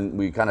 and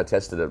we kind of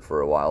tested it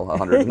for a while,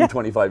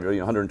 125 years,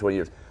 120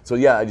 years. So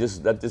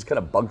that just kind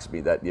of bugs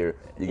me that you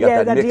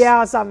got that mix.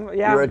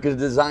 You're a good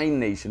design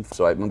nation,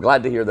 so I'm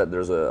glad to hear that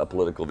there's a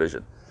political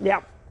vision.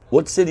 Yeah.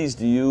 What cities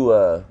do you,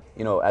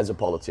 as a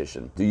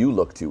politician, do you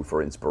look to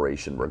for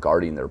inspiration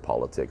regarding their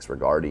politics,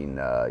 regarding,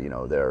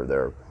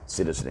 their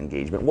citizen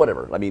engagement,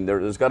 whatever? I mean,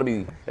 there's got to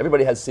be,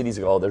 everybody has cities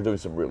that go, they're doing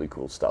some really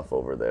cool stuff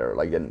over there.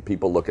 And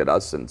people look at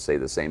us and say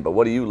the same, but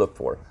what do you look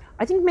for?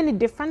 I think many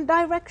different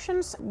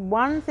directions.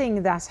 One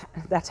thing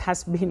that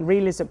has been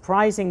really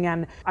surprising,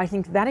 and I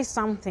think that is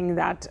something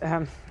that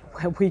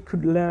where we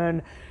could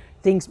learn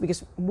things,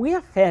 because we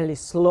are fairly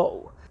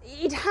slow.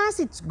 It has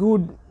its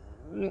good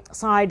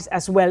sides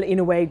as well, in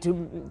a way,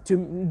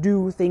 to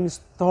do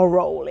things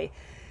thoroughly,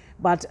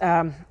 but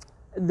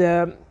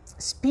the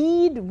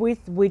speed with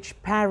which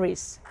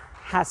Paris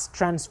has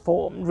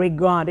transformed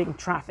regarding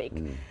traffic,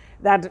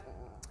 that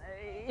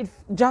it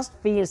just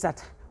feels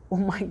that, oh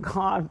my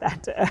God,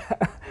 that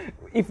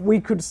if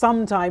we could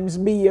sometimes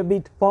be a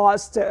bit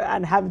faster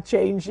and have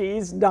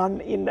changes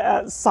done in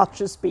such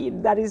a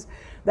speed, that is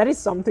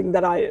something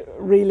that I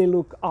really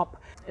look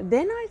up.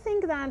 Then I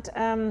think that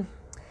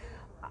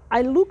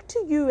I look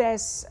to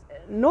US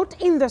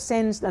not in the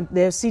sense that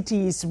their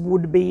cities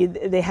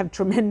they have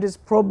tremendous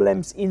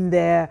problems in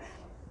their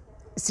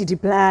city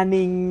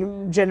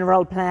planning,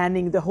 general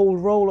planning, the whole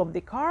role of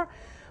the car,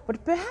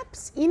 but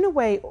perhaps in a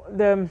way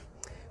the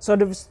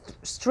sort of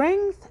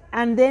strength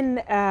and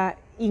then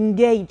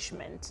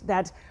engagement,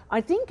 that I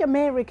think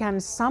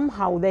Americans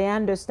somehow they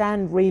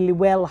understand really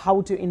well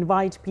how to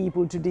invite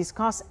people to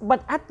discuss,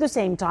 but at the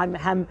same time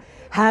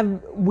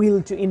have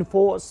will to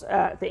enforce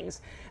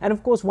things. And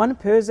of course, one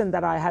person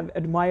that I have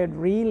admired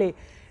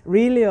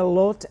really a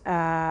lot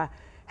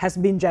has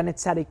been Janet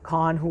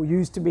Sadiq-Khan, who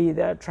used to be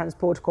the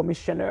transport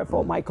commissioner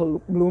for Michael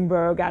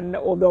Bloomberg. And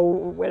although,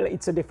 well,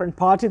 it's a different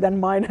party than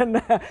mine,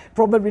 and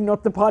probably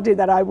not the party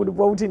that I would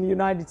vote in the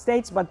United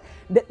States, but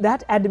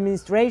that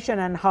administration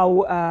and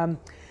how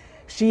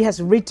she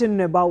has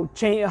written about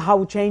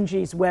how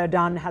changes were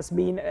done has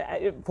been,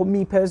 for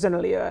me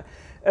personally, a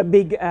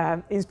big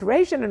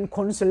inspiration and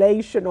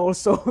consolation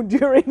also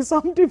during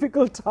some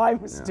difficult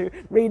times, to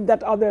read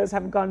that others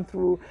have gone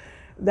through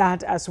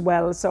that as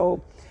well.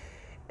 So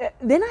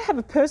then I have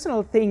a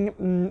personal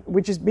thing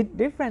which is a bit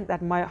different,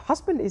 that my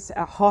husband is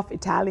half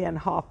Italian,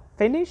 half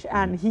Finnish,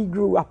 and he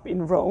grew up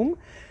in Rome.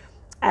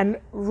 And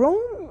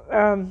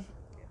Rome,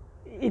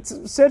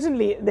 it's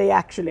certainly, they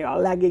actually are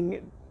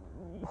lagging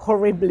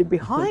horribly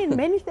behind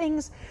many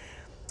things,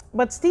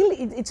 but still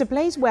it's a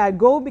place where I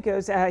go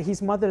because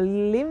his mother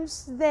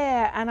lives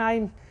there, and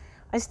I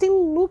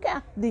still look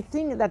at the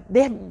thing that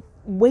they have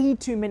way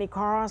too many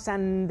cars,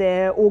 and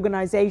their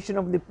organization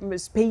of the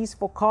space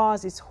for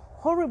cars is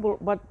horrible,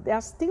 but there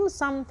are still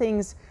some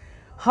things,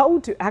 how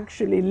to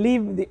actually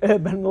live the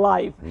urban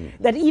life,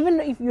 that even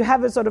if you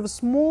have a sort of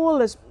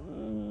smallest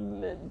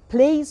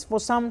place for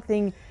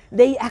something,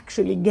 they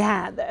actually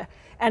gather.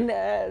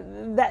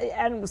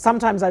 and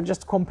sometimes I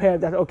just compare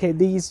that. Okay,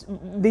 this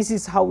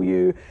is how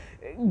you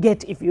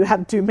get if you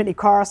have too many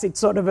cars. It's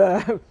sort of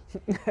a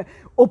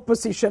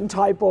opposition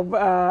type of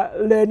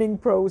learning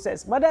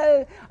process. But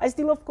I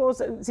still, of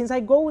course, since I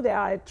go there,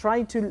 I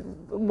try to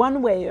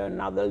one way or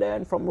another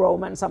learn from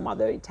Rome and some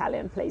other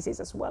Italian places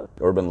as well.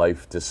 Urban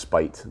life,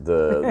 despite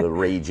the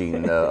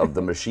raging of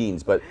the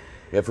machines, but.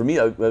 Yeah, for me,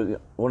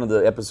 one of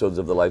the episodes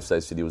of The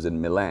Life-Size City was in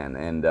Milan,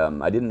 and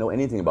I didn't know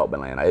anything about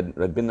Milan.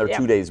 I'd been there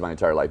 2 days my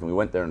entire life, and we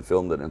went there and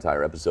filmed an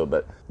entire episode,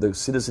 but the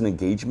citizen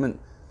engagement,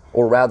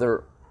 or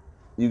rather,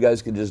 you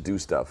guys could just do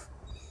stuff.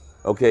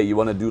 Okay, you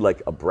want to do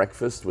like a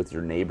breakfast with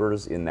your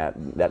neighbors in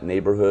that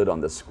neighborhood on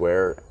the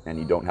square, and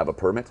you don't have a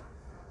permit?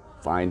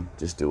 Fine,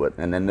 just do it.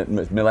 And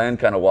then Milan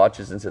kind of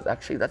watches and says,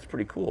 actually, that's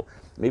pretty cool.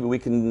 Maybe we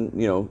can,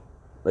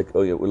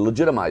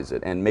 legitimize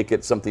it and make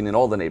it something in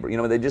all the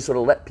neighborhoods. They just sort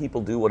of let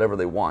people do whatever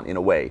they want in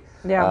a way.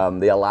 Yeah.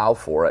 They allow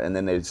for it, and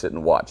then they sit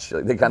and watch.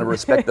 They kind of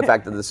respect the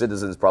fact that the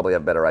citizens probably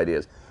have better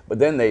ideas. But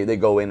then they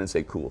go in and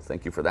say, cool,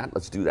 thank you for that.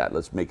 Let's do that.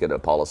 Let's make it a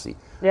policy.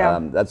 Yeah.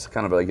 That's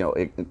kind of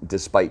like,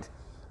 despite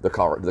the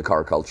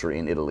car culture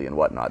in Italy and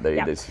whatnot.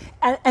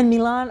 And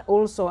Milan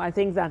also, I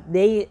think that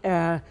they...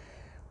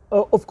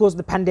 of course,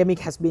 the pandemic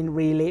has been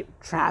really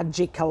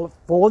tragical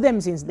for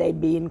them since they've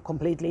been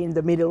completely in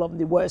the middle of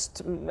the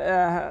worst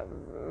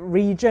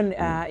region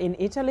in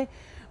Italy.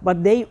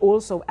 But they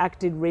also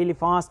acted really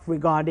fast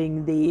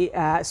regarding the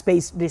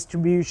space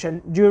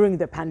distribution during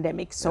the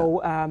pandemic.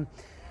 So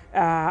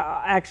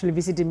I actually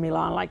visited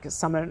Milan like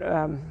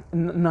summer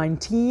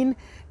 19,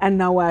 and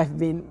now I've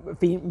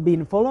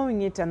been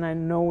following it, and I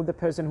know the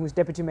person who's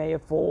deputy mayor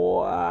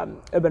for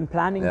urban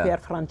planning, Pier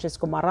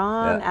Francesco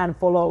Maran, and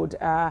followed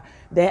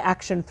their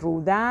action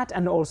through that,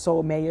 and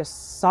also Mayor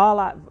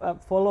Sala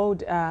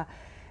followed.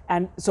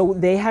 And so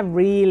they have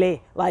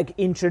really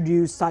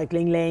introduced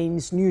cycling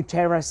lanes, new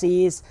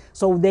terraces.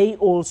 So they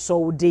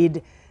also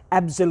did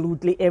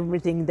absolutely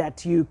everything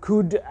that you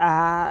could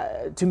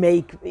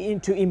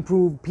to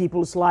improve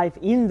people's life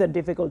in the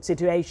difficult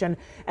situation.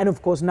 And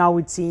of course now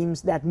it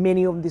seems that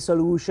many of the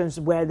solutions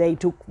where they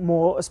took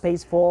more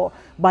space for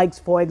bikes,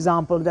 for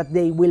example, that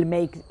they will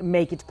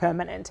make it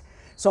permanent.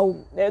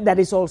 So that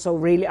is also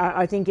really,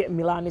 I think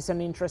Milan is an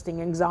interesting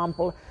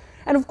example.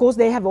 And of course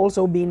they have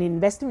also been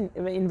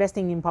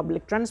investing in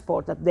public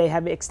transport, that they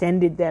have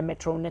extended their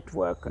metro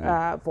network,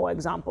 for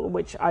example,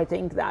 which I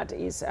think that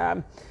is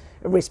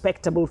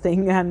respectable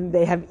thing, and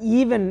they have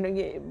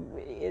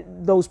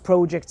those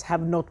projects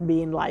have not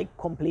been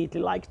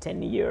completely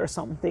 10 years or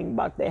something,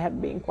 but they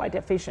have been quite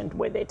efficient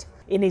with it.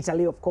 In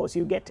Italy, of course,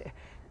 you get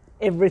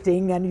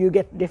everything and you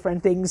get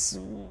different things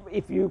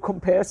if you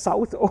compare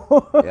south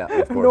or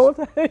north.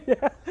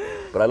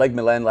 But I like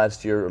Milan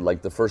last year,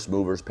 like the first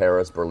movers,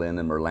 Paris, Berlin,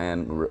 and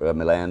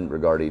Milan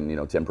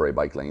regarding temporary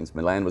bike lanes.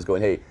 Milan was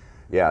going, hey.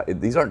 Yeah,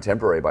 these aren't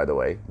temporary, by the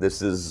way.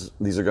 These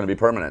are going to be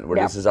permanent.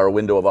 This is our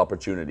window of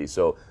opportunity.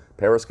 So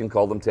Paris can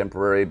call them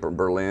temporary,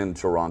 Berlin,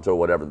 Toronto,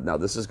 whatever. Now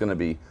this is going to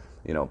be,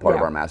 part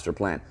of our master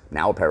plan.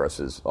 Now Paris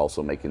is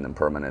also making them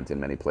permanent in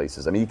many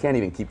places. I mean, you can't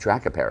even keep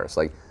track of Paris.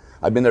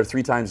 I've been there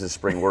 3 times this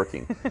spring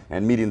working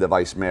and meeting the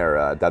vice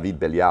mayor, David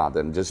Belliard,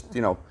 and just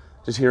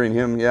hearing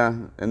him,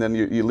 and then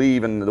you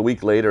leave, and the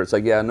week later it's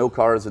no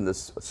cars in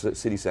this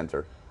city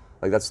center.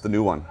 That's the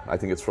new one. I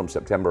think it's from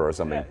September or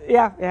something.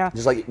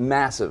 Just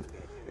massive.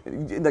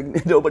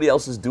 Nobody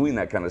else is doing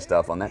that kind of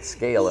stuff on that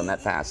scale and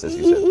that fast, as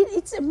you said.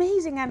 It's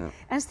amazing, and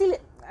still,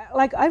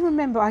 I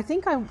remember, I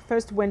think I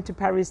first went to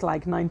Paris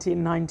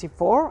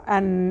 1994,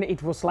 and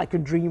it was a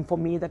dream for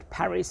me that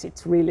Paris,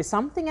 it's really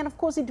something. And of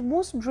course it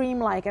was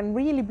dreamlike and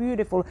really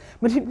beautiful,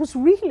 but it was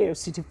really a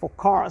city for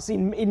cars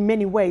in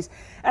many ways.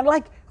 And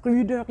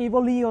Rue de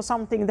Rivoli or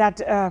something that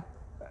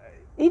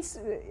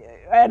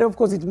and of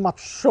course it's much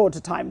shorter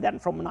time than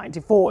from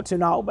 94 to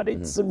now, but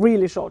it's a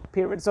really short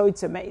period, so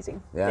it's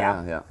amazing.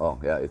 Yeah. Oh,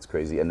 yeah, it's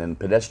crazy. And then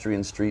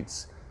pedestrian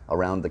streets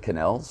around the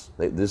canals.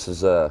 This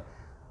is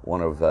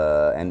one of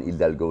Anne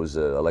Hidalgo's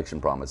election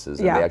promises,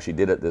 and they actually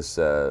did it this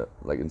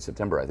in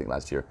September, I think,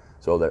 last year.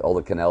 So all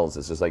the canals,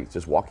 it's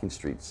just walking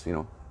streets,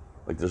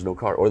 there's no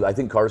car. Or I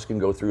think cars can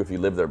go through if you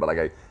live there, but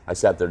I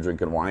sat there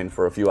drinking wine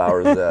for a few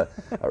hours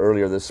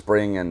earlier this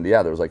spring, and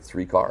there was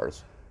 3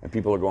 cars, and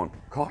people are going,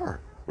 car.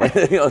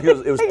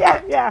 It was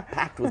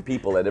packed with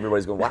people, and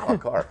everybody's going, wow, a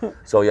car.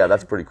 So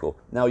that's pretty cool.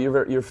 Now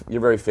you're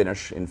very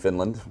Finnish in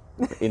Finland,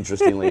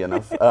 interestingly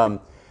enough.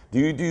 Do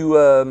you do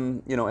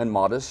and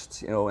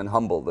modest, and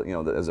humble,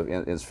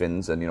 as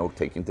Finns, and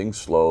taking things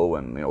slow,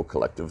 and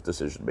collective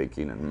decision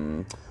making,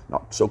 and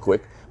not so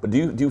quick. But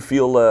do you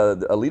feel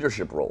a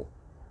leadership role?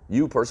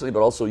 You personally,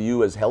 but also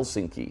you as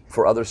Helsinki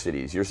for other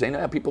cities. You're saying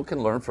people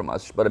can learn from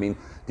us, but I mean,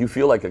 do you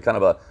feel like a kind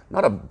of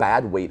not a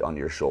bad weight on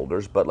your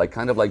shoulders, but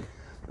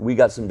we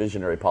got some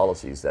visionary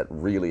policies that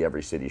really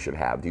every city should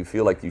have? Do you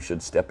feel like you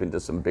should step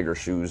into some bigger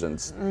shoes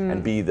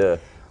and be the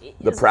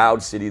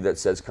proud city that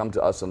says, come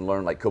to us and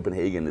learn?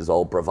 Copenhagen is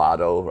all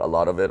bravado, a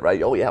lot of it,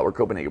 right? Oh yeah, we're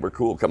Copenhagen, we're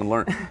cool, come and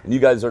learn. And you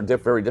guys are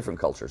very different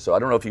cultures. So I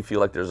don't know if you feel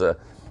like there's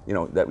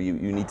that you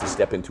need to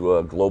step into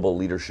a global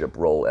leadership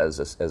role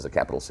as a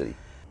capital city?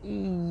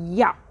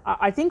 Yeah,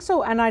 I think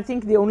so, and I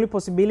think the only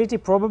possibility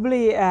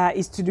probably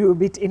is to do a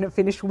bit in a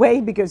Finnish way,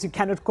 because you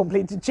cannot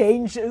completely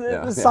change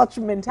such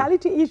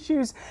mentality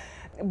issues.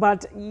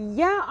 But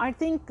yeah, I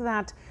think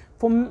that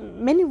for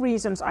many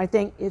reasons, I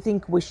think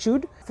we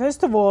should.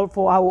 First of all,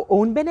 for our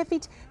own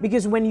benefit,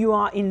 because when you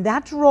are in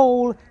that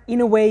role,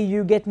 in a way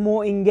you get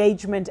more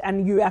engagement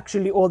and you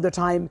actually all the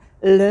time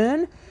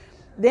learn.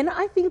 Then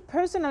I feel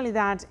personally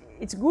that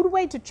it's a good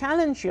way to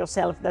challenge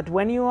yourself, that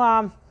when you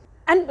are,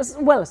 and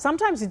well,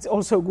 sometimes it's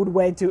also a good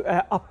way to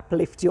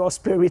uplift your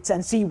spirits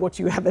and see what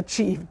you have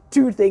achieved,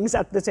 two things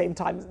at the same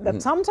time.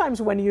 That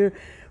sometimes when you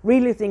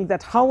really think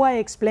that how I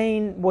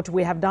explain what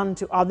we have done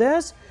to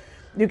others,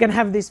 you can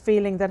have this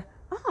feeling that,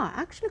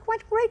 actually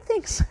quite great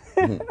things.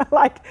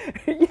 Like,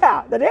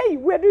 that, hey,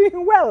 we're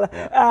doing well.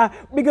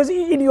 Because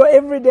in your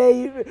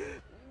everyday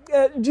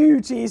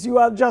duties, you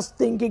are just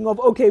thinking of,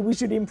 okay, we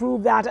should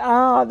improve that.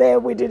 There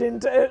we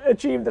didn't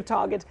achieve the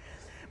target.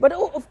 But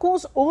of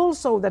course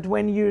also that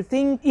when you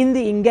think in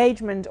the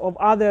engagement of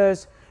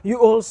others, you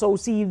also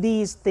see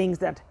these things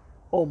that,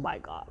 oh my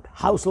God,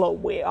 how slow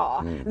we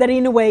are. That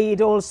in a way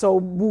it also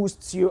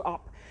boosts you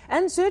up.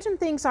 And certain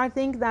things, I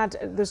think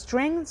that the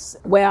strengths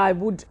where I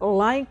would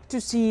like to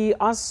see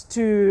us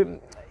to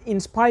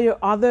inspire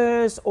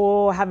others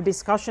or have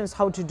discussions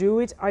how to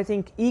do it, I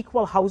think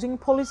equal housing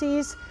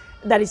policies,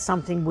 that is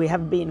something we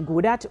have been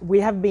good at. We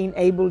have been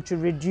able to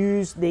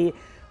reduce the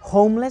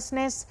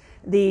homelessness,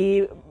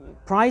 the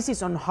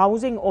prices on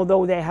housing,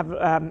 although they have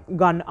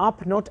gone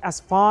up, not as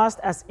fast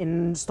as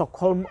in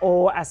Stockholm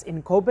or as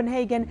in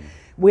Copenhagen.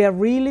 We are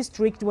really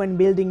strict when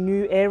building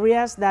new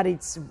areas, that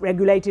it's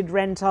regulated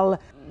rental,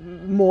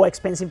 more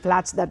expensive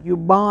flats that you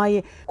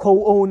buy,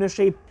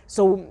 co-ownership.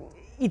 So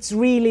it's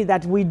really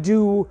that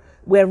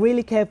we're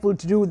really careful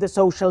to do the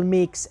social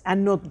mix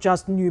and not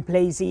just new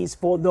places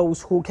for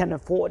those who can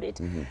afford it.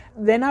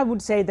 Then I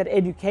would say that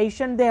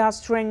education, there are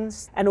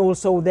strengths, and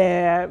also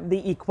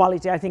the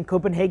equality. I think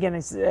Copenhagen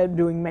is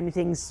doing many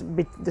things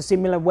bit the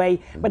similar way,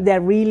 but there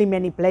are really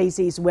many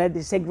places where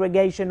the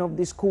segregation of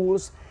the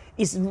schools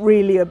is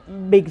really a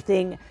big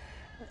thing.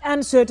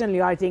 And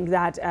certainly I think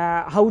that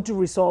how to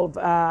resolve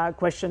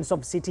questions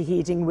of city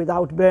heating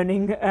without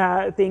burning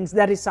things,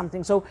 that is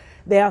something. So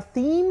there are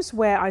themes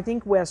where I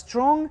think we're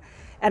strong,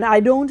 and I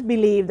don't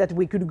believe that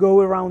we could go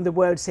around the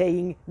world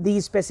saying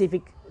these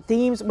specific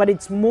themes, but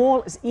it's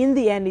more, in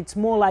the end, it's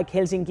more like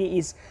Helsinki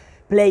is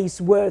place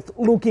worth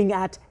looking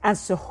at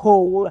as a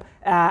whole,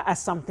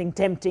 as something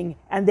tempting,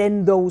 and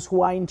then those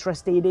who are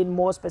interested in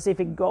more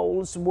specific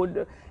goals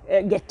would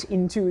get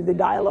into the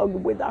dialogue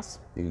with us.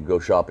 You can go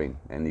shopping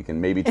and you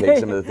can maybe take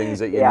some of the things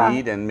that you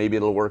need, and maybe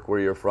it'll work where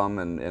you're from.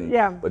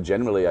 But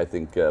generally, I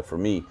think for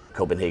me,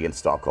 Copenhagen,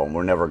 Stockholm,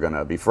 we're never going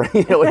to be friends.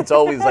 It's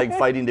always like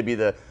fighting to be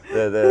the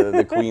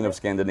queen of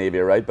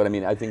Scandinavia, right? But I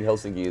mean, I think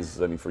Helsinki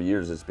is, for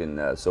years it's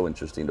been so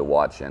interesting to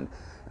watch, and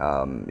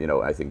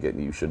I think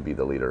you should be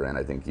the leader, and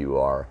I think you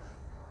are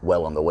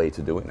well on the way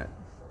to doing it.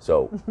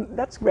 So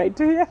that's great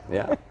to hear.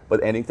 Yeah,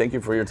 but Anni, thank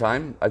you for your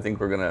time. I think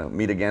we're going to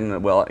meet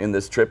again, in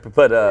this trip.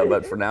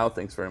 But for now,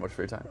 thanks very much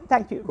for your time.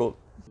 Thank you. Cool.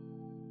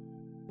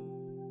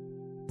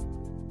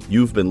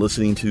 You've been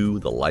listening to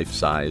The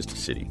Life-Sized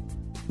City,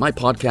 my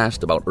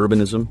podcast about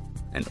urbanism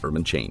and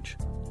urban change.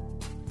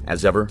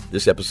 As ever,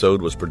 this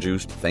episode was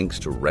produced thanks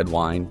to red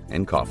wine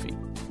and coffee.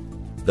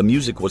 The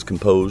music was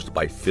composed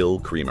by Phil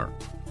Creamer.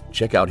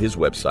 Check out his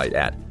website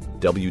at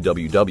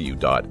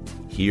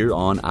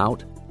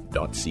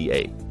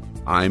www.hereonout.ca.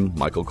 I'm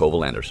Michael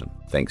Koval Anderson.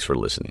 Thanks for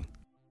listening.